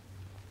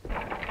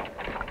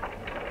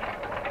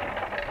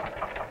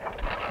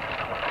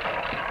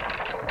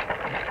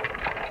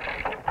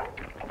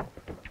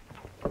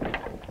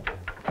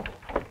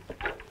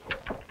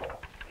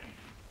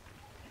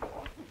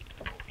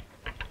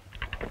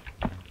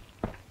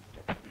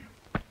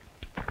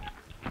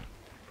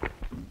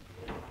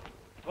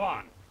 Go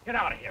on. Get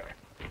out of here.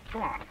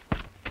 Come on.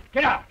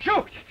 Get out.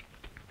 Shoot!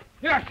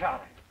 Yes, Charlie.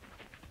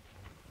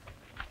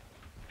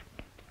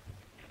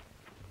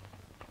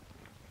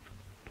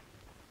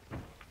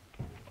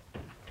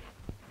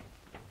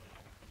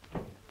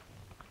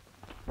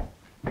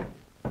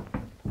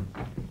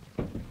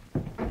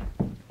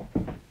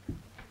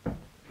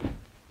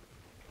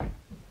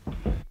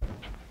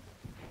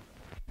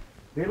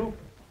 Beetle,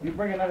 you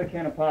bring another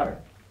can of powder.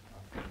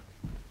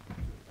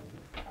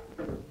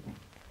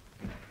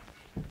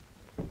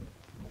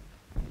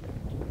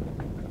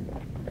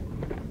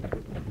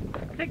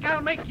 Think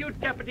I'll make you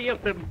deputy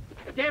of the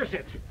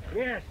desert.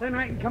 Yes, then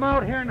I can come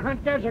out here and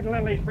hunt desert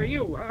lilies for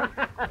you, huh?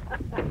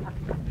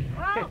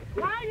 Well,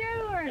 while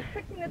you're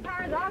fixing the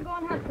tires, I'll go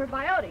and hunt for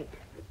Coyote.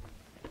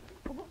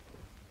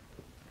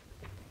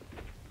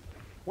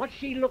 What's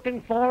she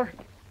looking for?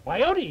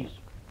 Coyotes?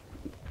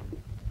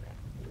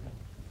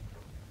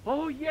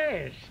 Oh,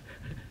 yes.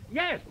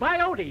 Yes,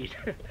 coyotes.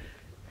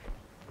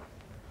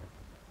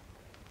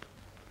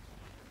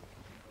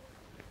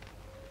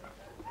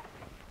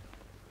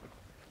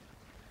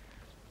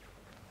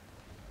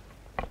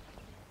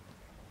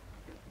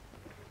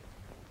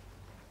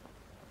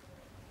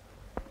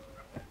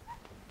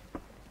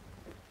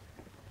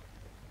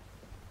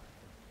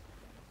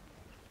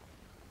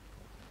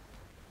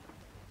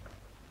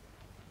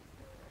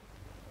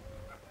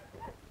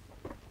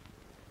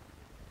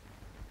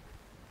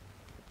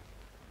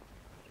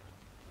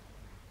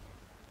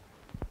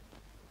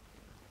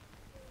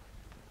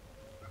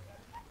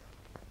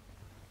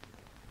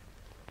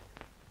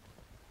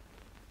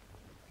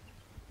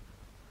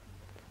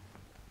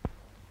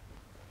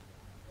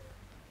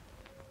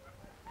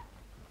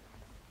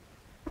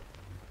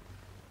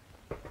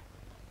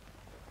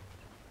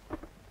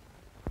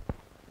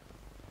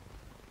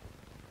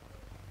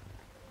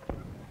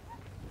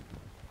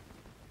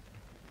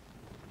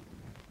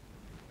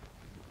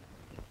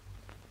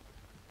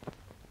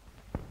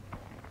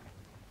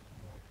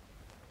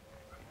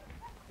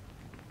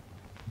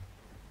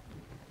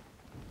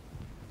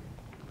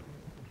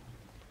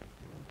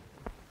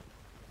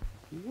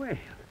 Well,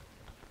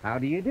 how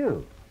do you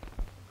do?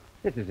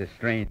 This is a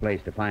strange place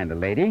to find a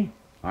lady.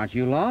 Aren't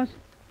you lost?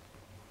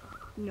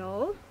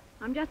 No,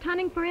 I'm just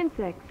hunting for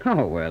insects.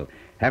 Oh, well,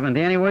 haven't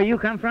they anywhere you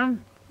come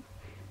from?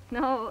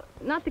 No,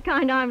 not the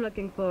kind I'm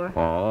looking for.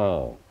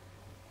 Oh.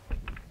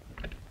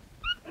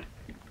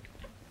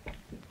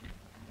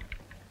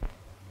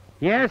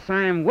 Yes,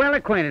 I'm well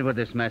acquainted with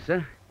this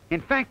mesa.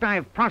 In fact,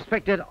 I've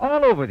prospected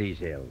all over these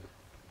hills.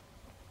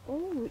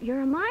 Oh,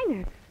 you're a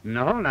miner.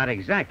 No, not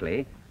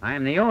exactly. I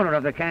am the owner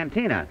of the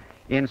cantina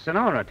in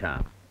Sonora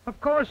Town.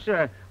 Of course,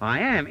 I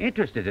am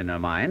interested in a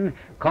mine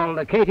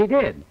called Katy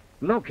Did,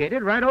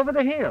 located right over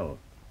the hill.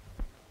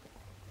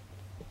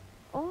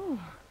 Oh.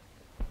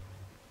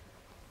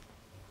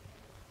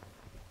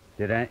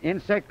 Did an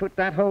insect put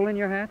that hole in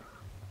your hat?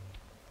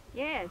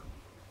 Yes,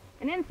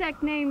 an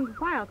insect named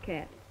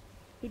Wildcat.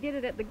 He did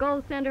it at the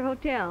Gold Center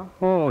Hotel.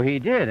 Oh, he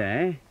did,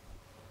 eh?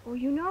 Oh,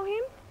 you know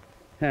him?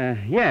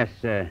 Yes,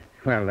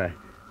 well,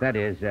 that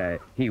is,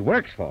 he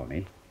works for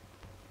me.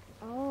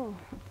 Oh.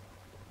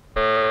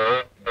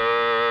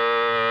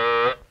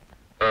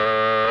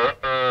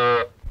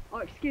 Oh,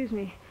 excuse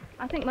me.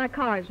 I think my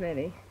car's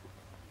ready.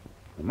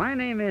 My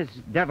name is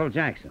Devil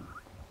Jackson.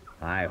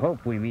 I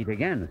hope we meet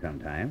again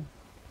sometime.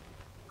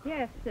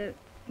 Yes,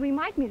 we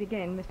might meet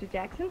again, Mr.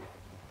 Jackson.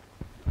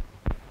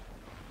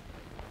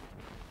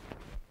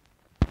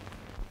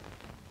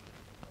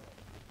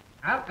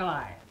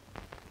 Alkali.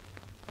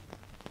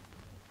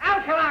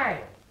 Alkali!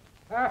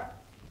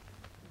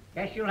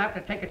 Guess you'll have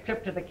to take a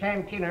trip to the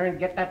cantina and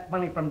get that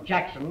money from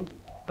Jackson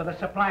for the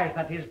supplies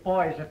that his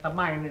boys at the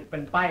mine has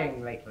been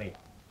buying lately.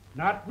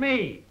 Not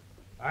me.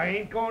 I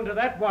ain't going to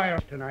that wire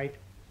tonight.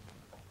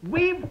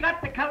 We've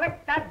got to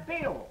collect that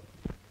bill.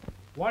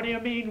 What do you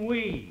mean,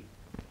 we?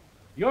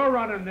 You're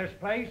running this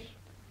place,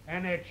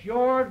 and it's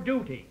your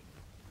duty.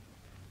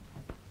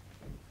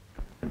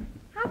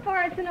 How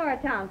far is Sonora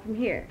Town from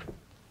here?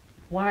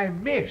 Why,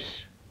 miss,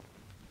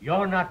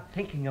 you're not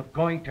thinking of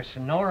going to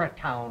Sonora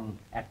Town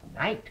at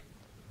night?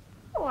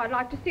 Oh, I'd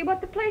like to see what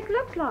the place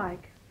looks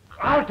like.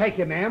 I'll take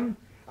you, ma'am.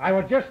 I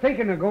was just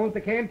thinking of going to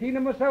the cantina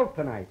myself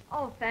tonight.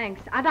 Oh,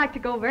 thanks. I'd like to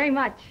go very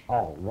much.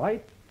 All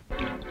right.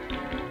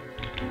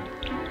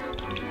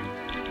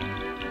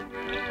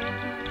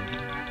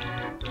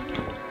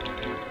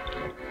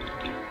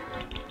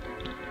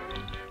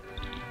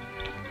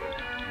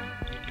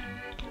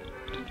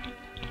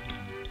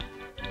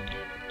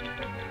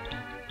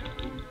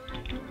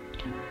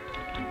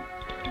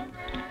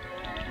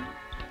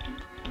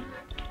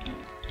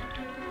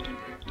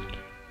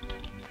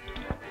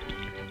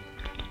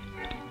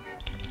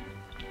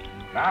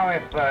 Now,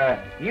 if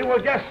you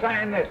will just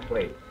sign this,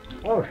 please.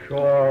 Oh,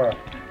 sure.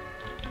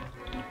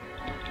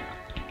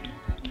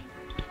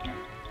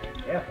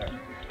 Yes, sir.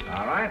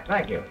 All right,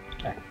 thank you.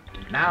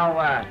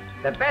 Now,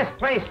 the best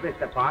place,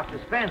 Mr. Potts, to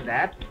spend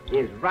that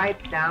is right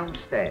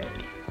downstairs.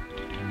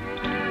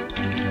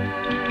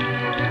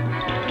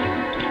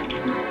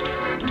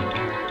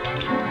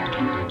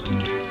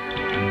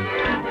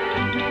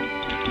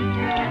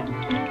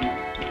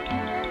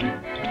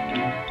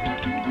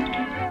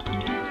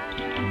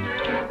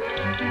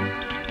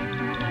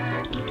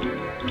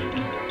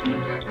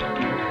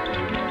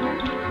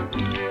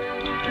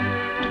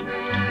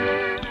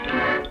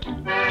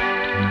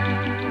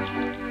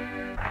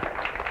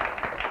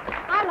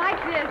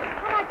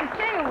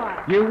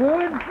 You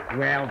would?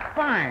 Well,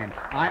 fine.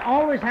 I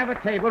always have a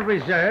table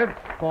reserved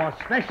for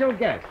special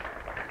guests.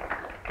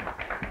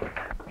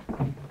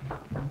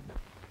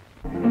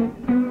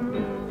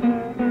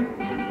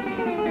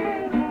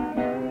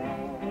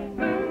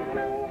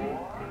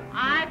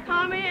 I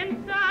come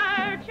in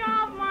search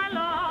of my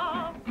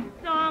love,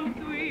 some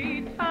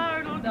sweet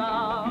turtle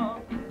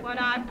dove. When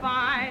I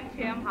find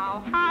him, how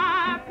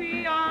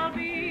happy I'll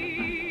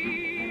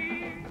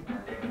be.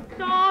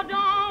 So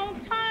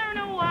don't turn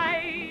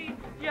away,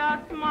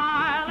 just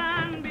smile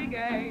and be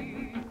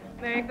gay.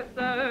 Make the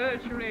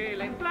search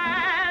really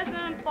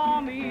pleasant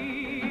for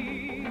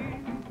me.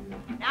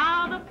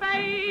 Now the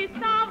face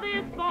of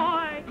this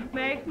boy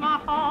makes my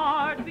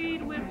heart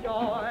beat with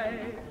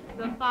joy.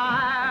 The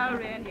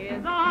fire in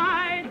his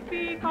eyes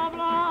speak of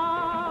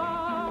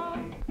love.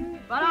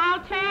 But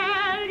I'll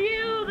tell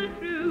you the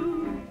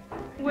truth,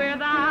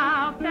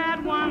 without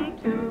that one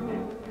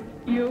too,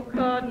 you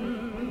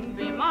couldn't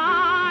be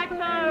my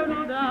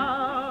turtle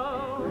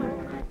dove.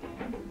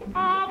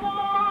 Of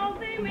all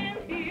the men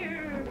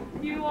here,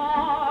 you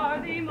are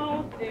the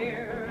most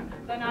dear.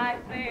 The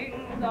night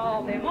sings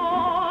all them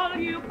all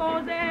you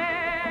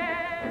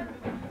possess.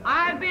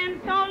 I've been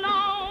so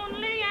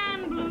lonely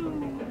and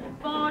blue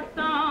for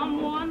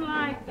someone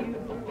like you.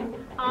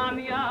 I'm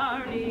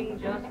yearning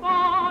just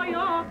for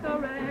your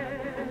caress.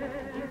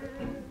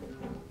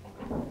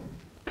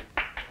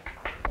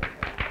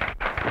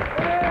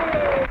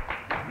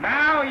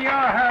 Now you're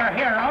her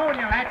hero, and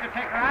you'll have to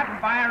take her out and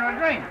buy her a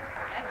drink.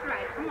 That's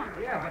right. Come on.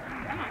 Yeah,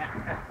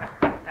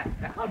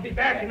 I'll be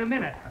back in a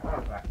minute.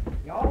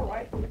 You all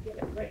right? We'll get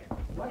it ready.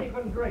 What are you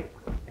going to drink?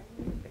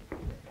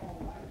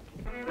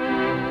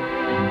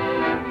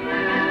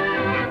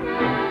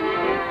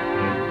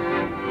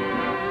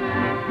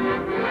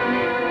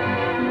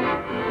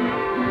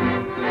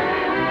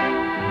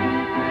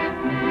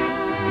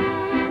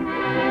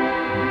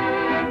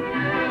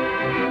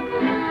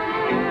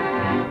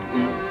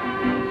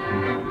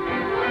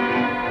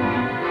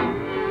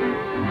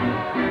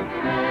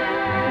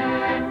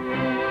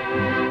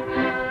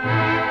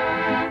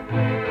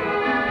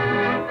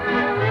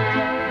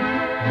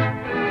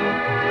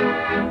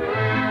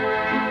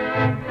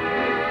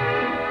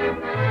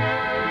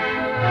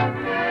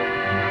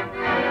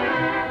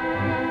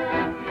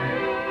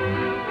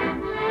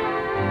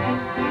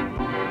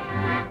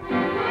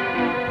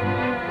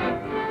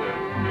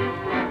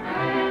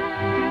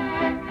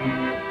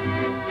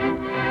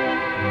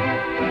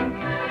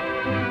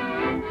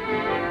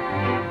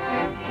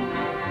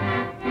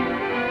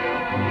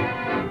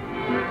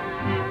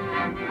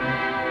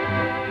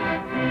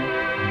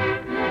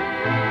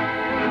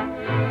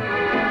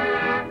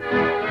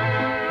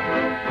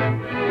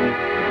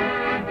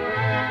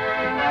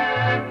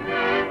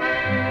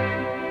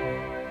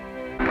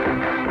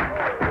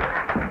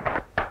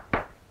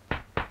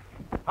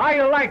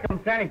 right, I'm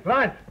planning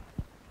plant.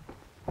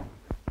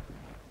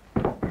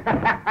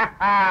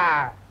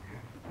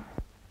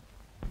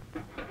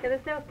 ¿Qué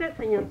desea usted,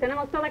 señor?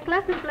 Tenemos toda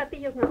clase de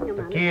platillos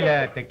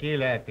nacionales.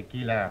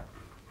 Tequila.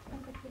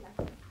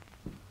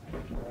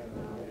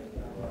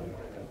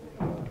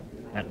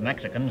 That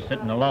Mexican's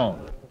sitting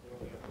alone.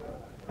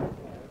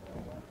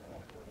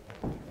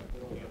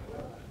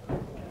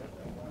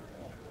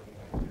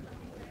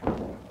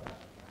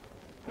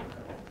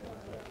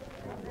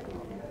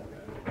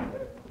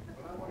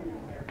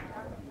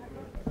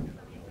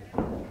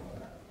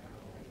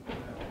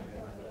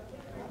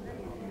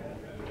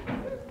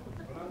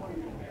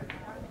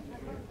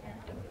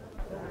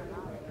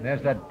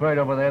 There's that bird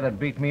over there that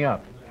beat me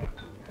up.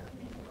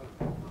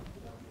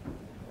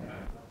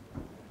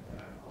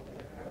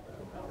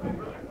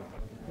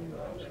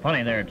 It's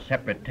funny they're at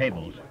separate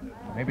tables.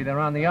 Maybe they're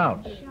on the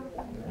outs.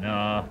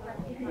 No.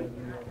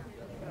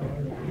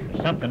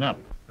 There's something up.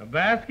 A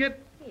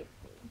basket?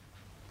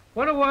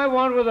 What do I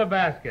want with a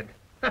basket?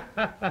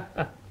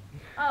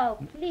 Oh,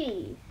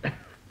 please.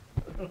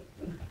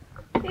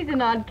 He's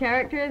an odd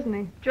character, isn't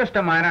he? Just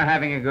a miner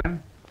having a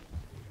gun.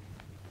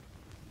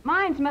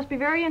 Mines must be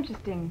very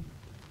interesting.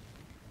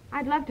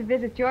 I'd love to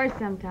visit yours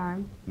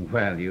sometime.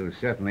 Well, you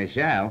certainly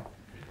shall.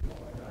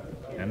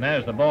 And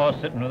there's the boss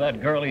sitting with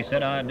that girl he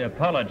said I'd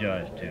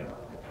apologize to.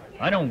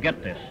 I don't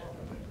get this.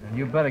 And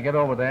you better get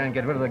over there and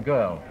get rid of the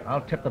girl.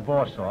 I'll tip the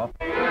boss off.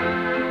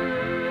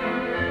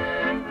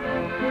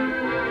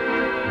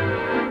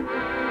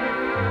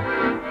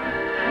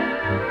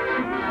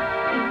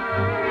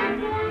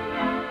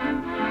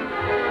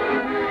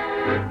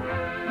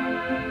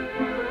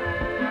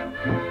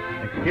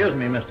 Excuse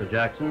me, Mr.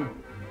 Jackson.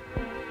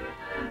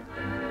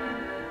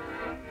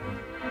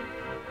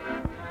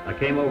 I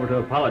came over to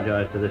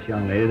apologize to this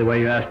young lady the way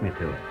you asked me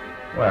to.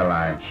 Well,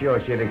 I'm sure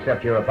she'd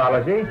accept your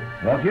apology,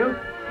 won't you?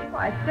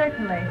 Why,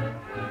 certainly.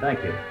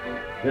 Thank you.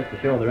 Just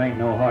to show there ain't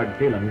no hard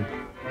feelings.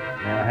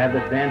 May I have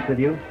this dance with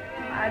you?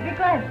 I'd be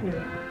glad to.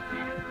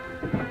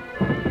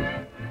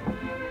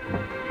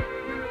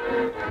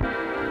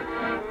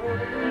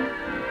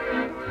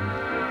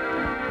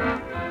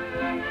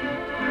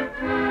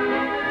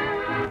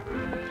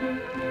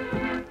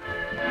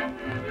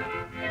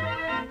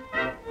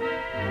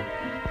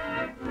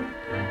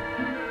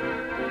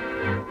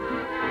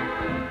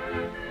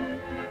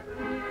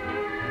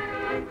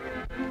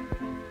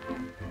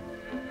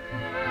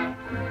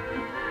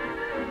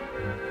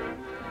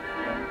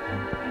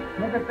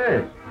 Look at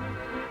this.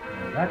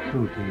 That's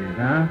who she is,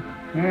 huh?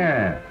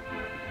 Yeah.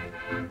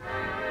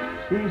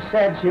 She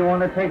said she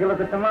wanted to take a look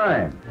at the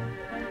mine.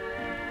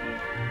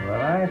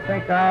 Well, I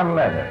think I'll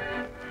let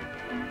her.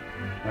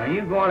 Now,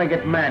 you go on and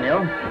get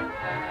Manuel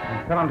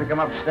and tell him to come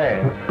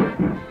upstairs.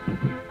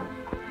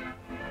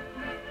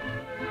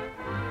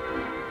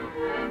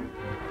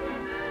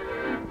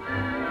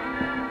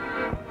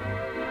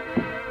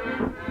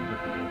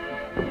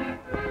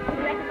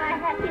 You reckon my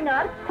hat's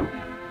enough?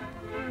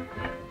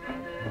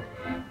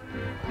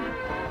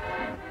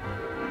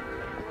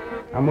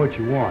 How much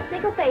you want?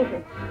 Single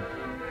faces.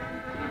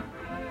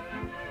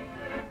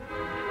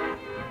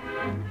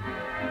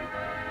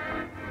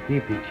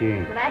 Keep your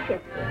change.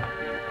 Gracias.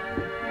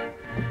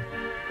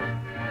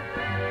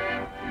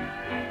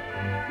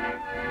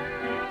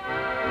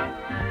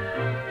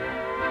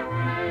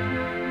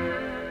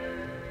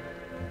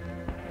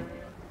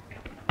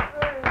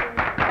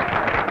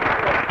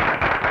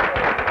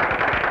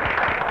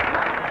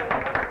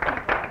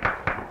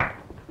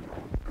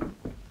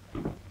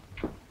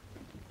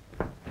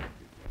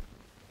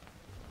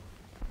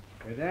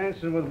 You're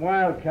dancing with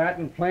Wildcat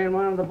and playing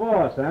one of the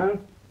boss, huh?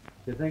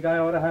 You think I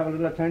ought to have a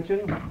little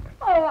attention?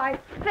 Oh, I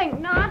think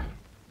not.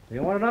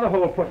 You want another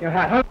hole put in your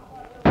hat, huh?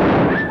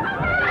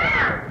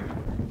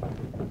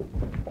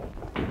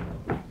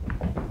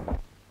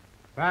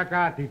 Back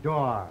out the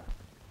door.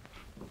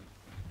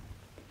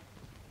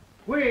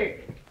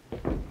 Quick!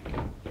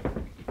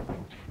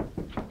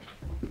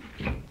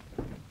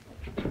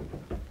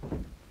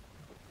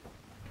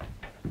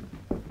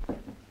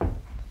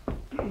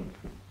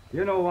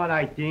 You know what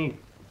I think?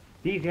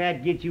 This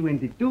hat gets you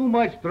into too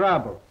much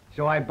trouble.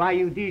 So I buy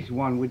you this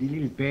one with the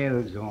little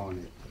bells on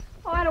it.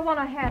 Oh, I don't want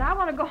a hat. I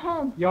want to go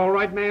home. You all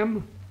right,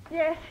 ma'am?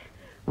 Yes.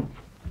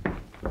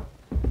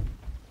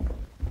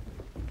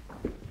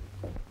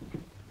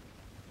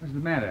 What's the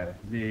matter?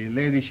 The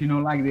lady, she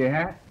don't like the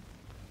hat?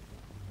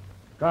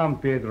 Come,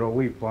 Pedro,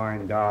 we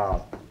find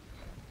out.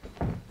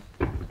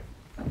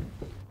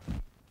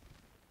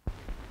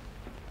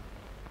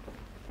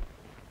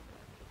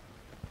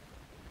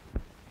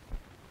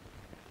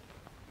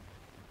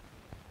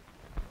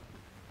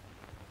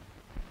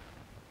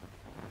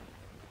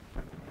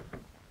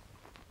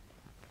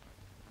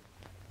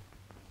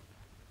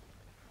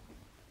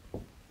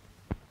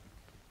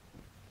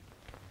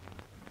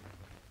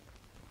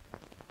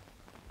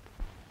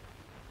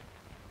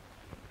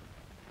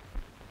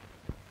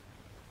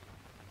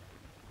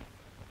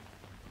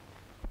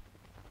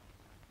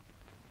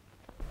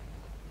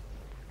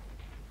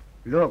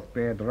 Look,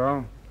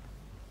 Pedro.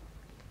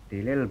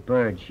 The little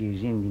bird,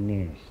 she's in the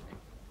nest.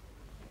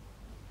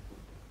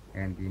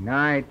 And the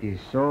night is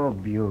so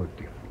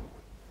beautiful.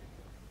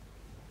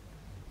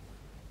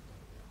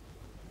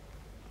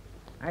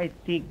 I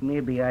think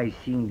maybe I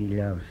sing the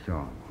love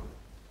song.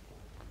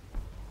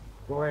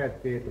 Go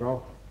ahead,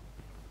 Pedro.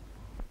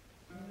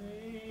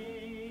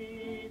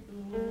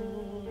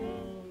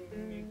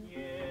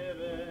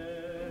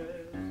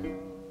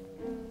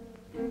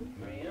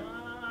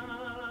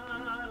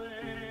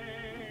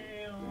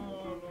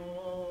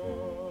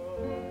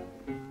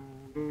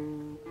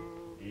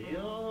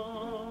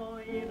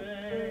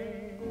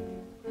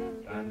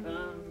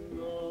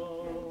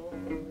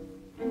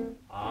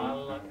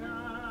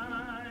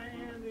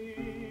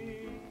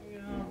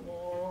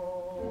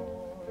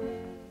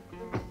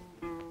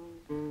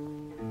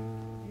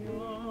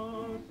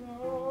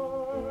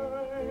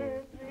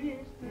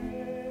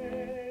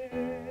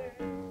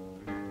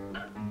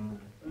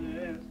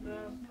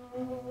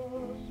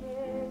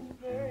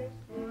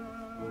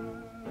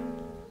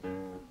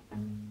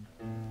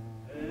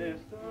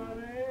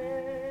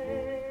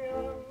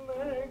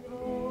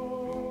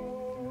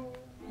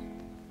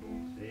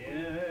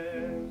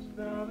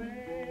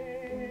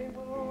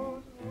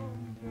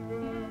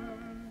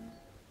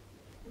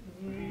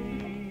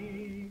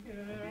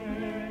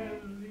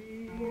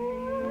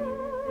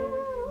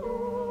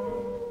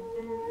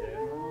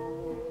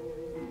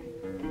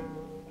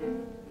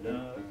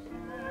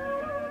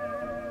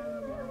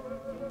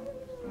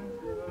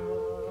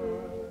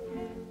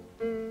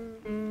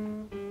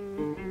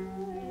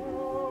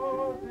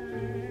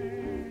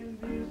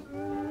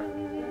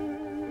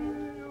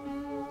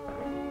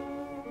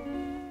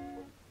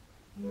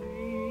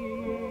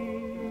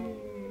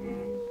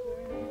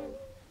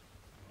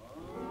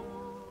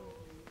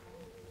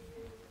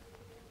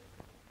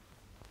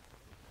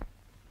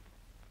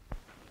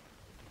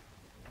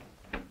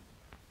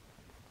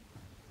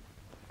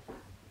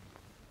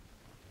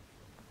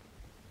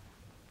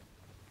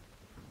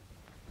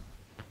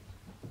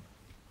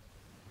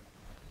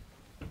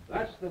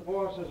 That's the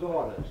boss's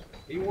orders.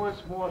 He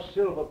wants more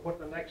silver put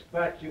in the next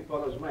batch you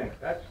fellas make.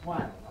 That's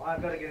final. Now,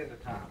 I've got to get into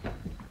town.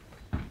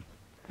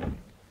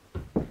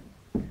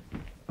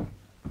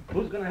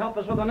 Who's going to help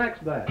us with the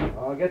next batch?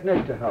 I'll get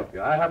Nick to help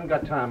you. I haven't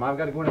got time. I've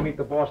got to go in and meet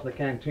the boss in the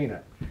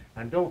cantina.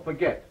 And don't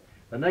forget,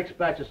 the next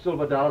batch of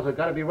silver dollars have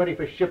got to be ready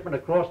for shipment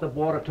across the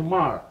border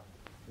tomorrow.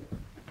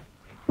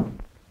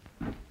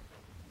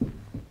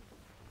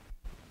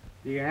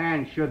 The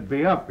hand should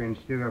be up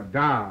instead of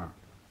down.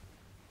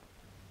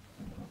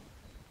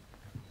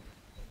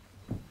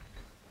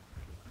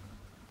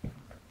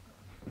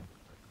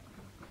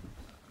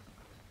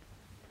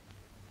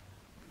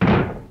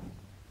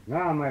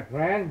 Now, my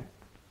friend,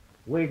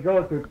 we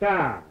go to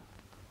town.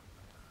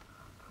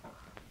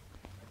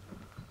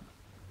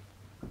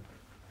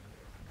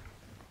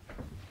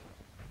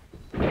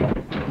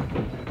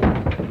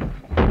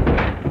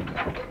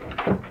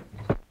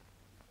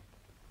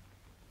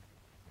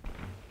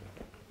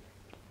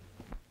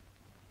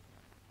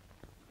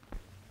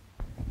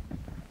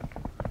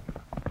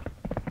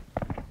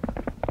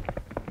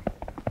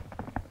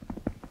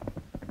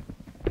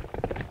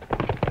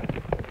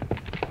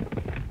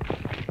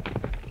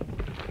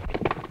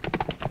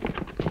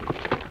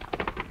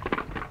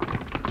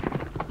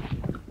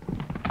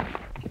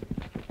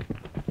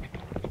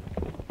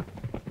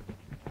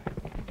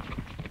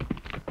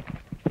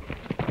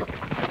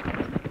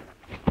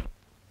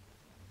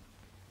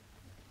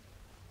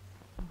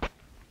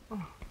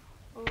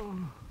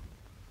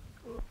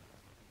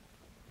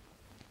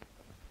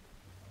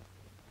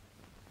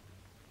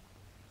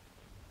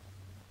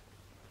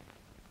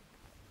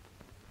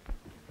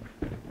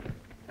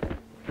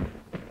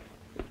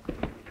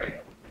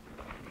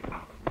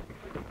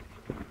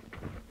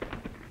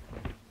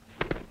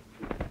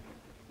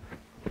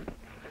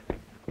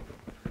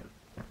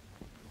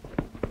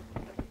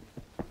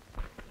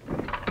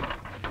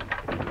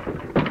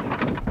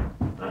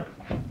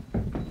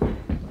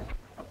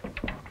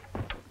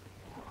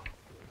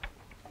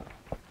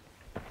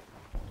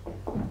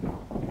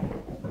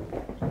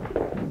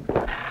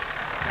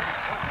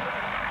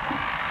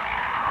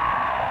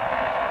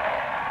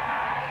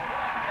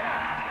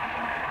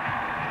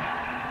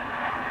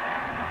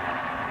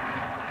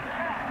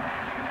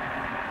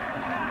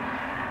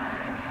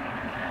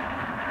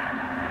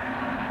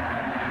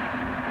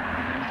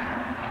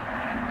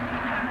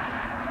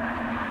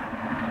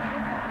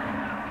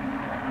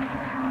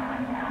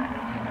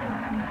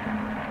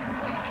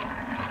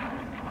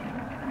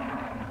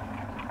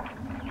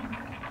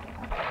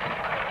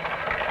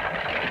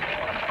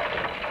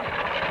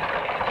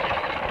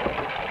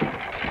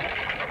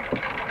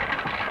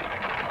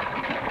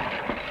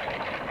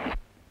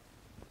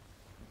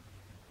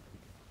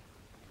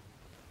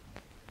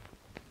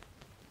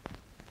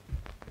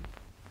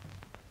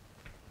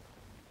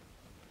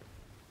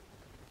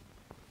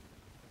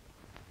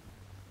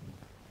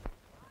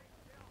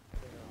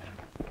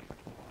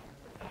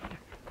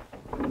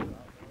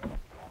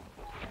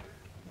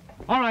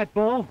 All right,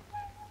 Bull.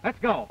 Let's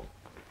go.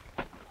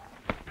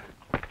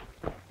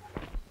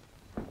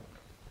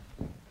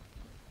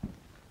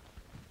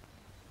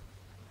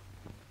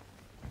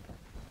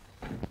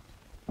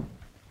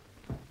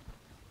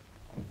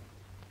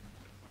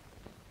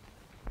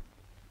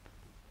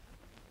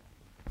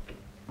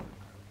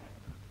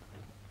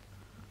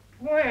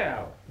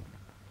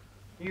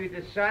 you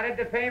decided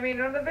to pay me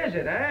another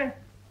visit, eh?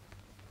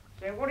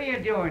 Say, what are you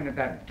doing at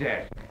that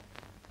desk?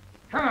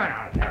 Come on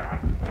out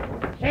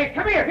there. Say,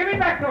 come here. Give me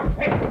back those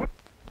papers.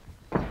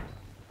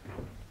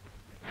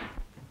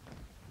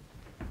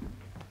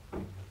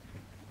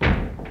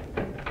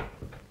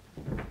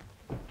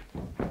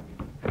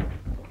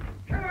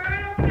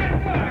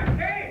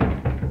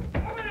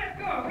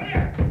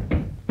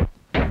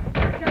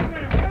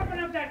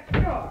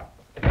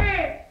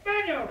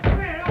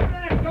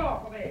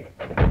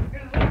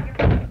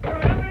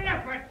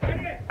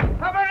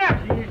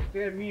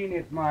 Mean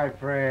it, my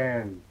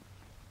friend.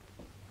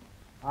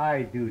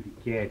 I do to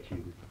catch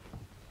you.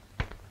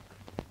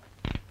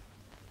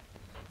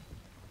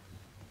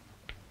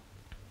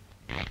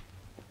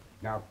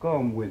 Now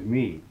come with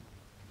me.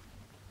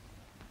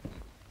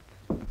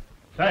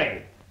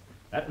 Say,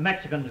 that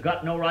Mexican's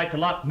got no right to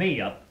lock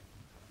me up.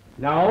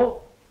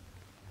 No?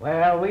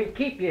 Well, we'll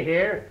keep you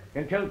here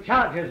until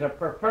charges are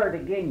preferred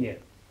against you.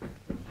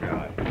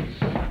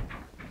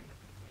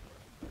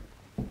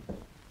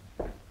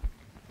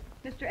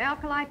 Mr.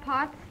 Alkali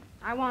Potts,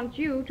 I want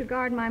you to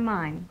guard my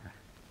mine.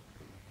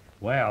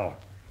 Well,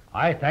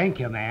 I thank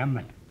you,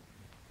 ma'am.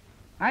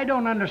 I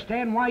don't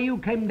understand why you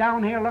came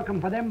down here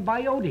looking for them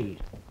biotes.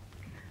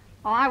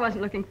 Oh, I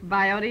wasn't looking for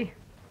biote.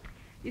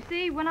 You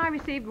see, when I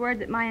received word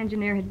that my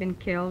engineer had been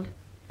killed,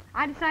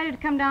 I decided to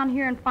come down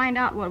here and find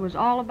out what it was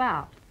all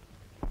about.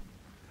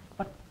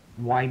 But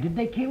why did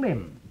they kill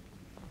him?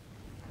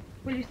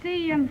 Well, you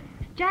see,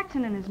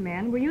 Jackson and his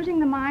men were using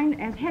the mine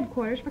as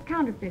headquarters for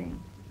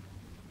counterfeiting.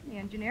 The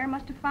engineer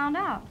must have found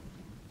out.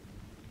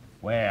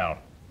 Well,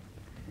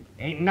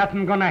 ain't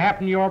nothing gonna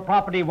happen to your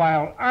property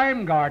while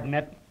I'm guarding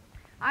it.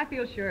 I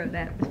feel sure of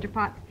that, Mr.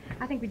 Potts.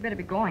 I think we'd better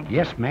be going.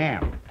 Yes,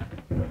 ma'am.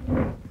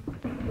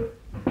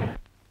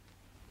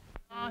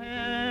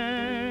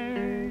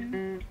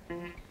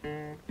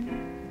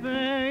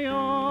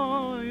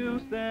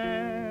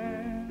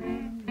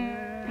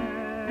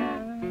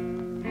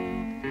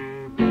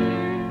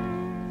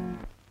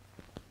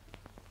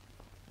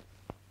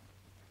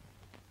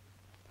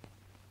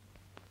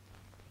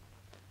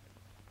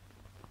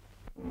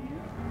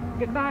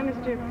 Goodbye,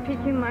 Mr.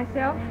 Pekin,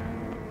 myself.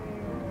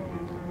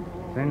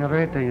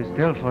 Senorita, you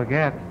still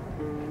forget.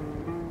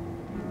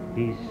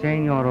 The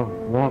Senor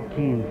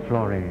Joaquin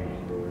Flores.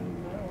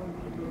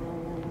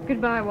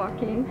 Goodbye,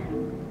 Joaquin.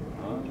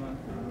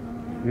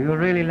 Do you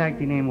really like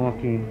the name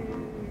Joaquin?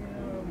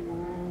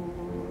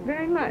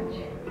 Very much.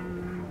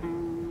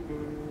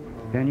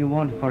 Then you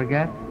won't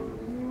forget?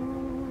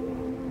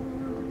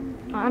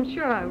 I'm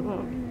sure I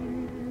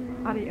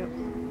won't. Adios.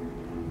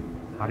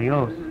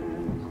 Adios.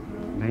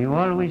 May you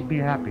always be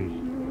happy.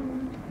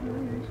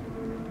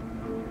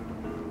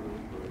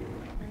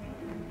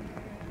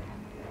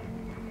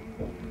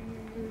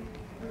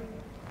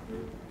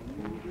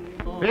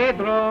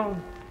 Pedro,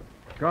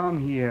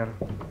 come here.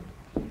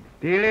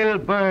 The little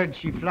bird,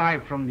 she fly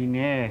from the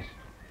nest.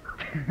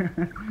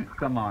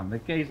 Come on, the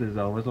case is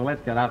over, so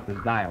let's get out this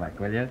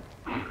dialect, will you?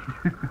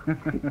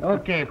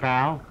 Okay,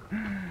 pal.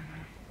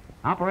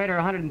 Operator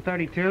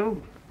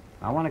 132,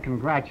 I want to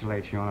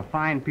congratulate you on a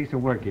fine piece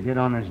of work you did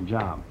on this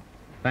job.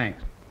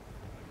 Thanks.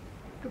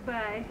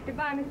 Goodbye.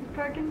 Goodbye, Mrs.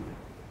 Perkins.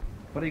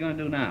 What are you going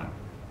to do now?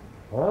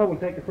 Oh, we'll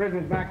take the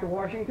prisoners back to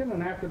Washington,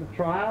 and after the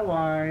trial,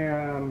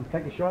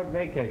 take a short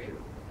vacation.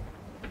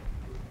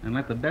 And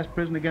let the best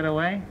prisoner get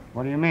away?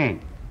 What do you mean?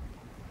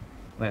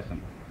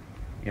 Listen,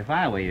 if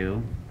I were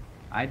you,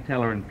 I'd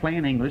tell her in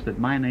plain English that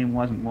my name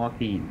wasn't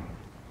Joaquin.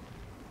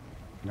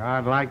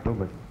 I'd like to,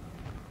 but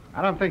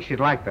I don't think she'd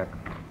like that.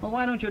 Well,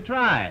 why don't you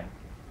try?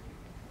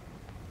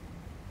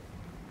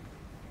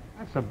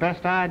 That's the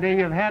best idea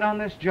you've had on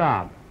this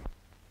job.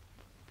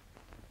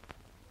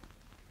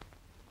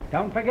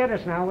 Don't forget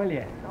us now, will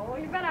you? Oh,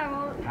 you bet I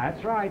won't.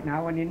 That's right.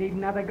 Now, when you need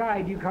another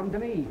guide, you come to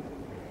me.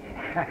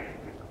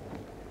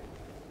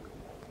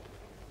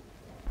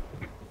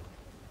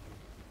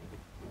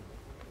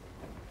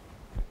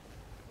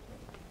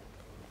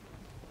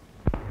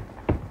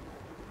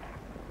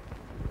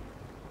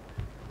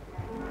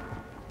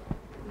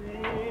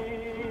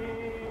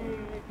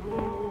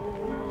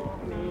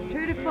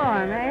 True to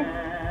form, eh?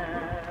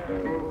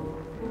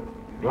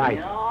 Right.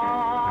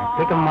 I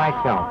pick 'em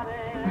myself.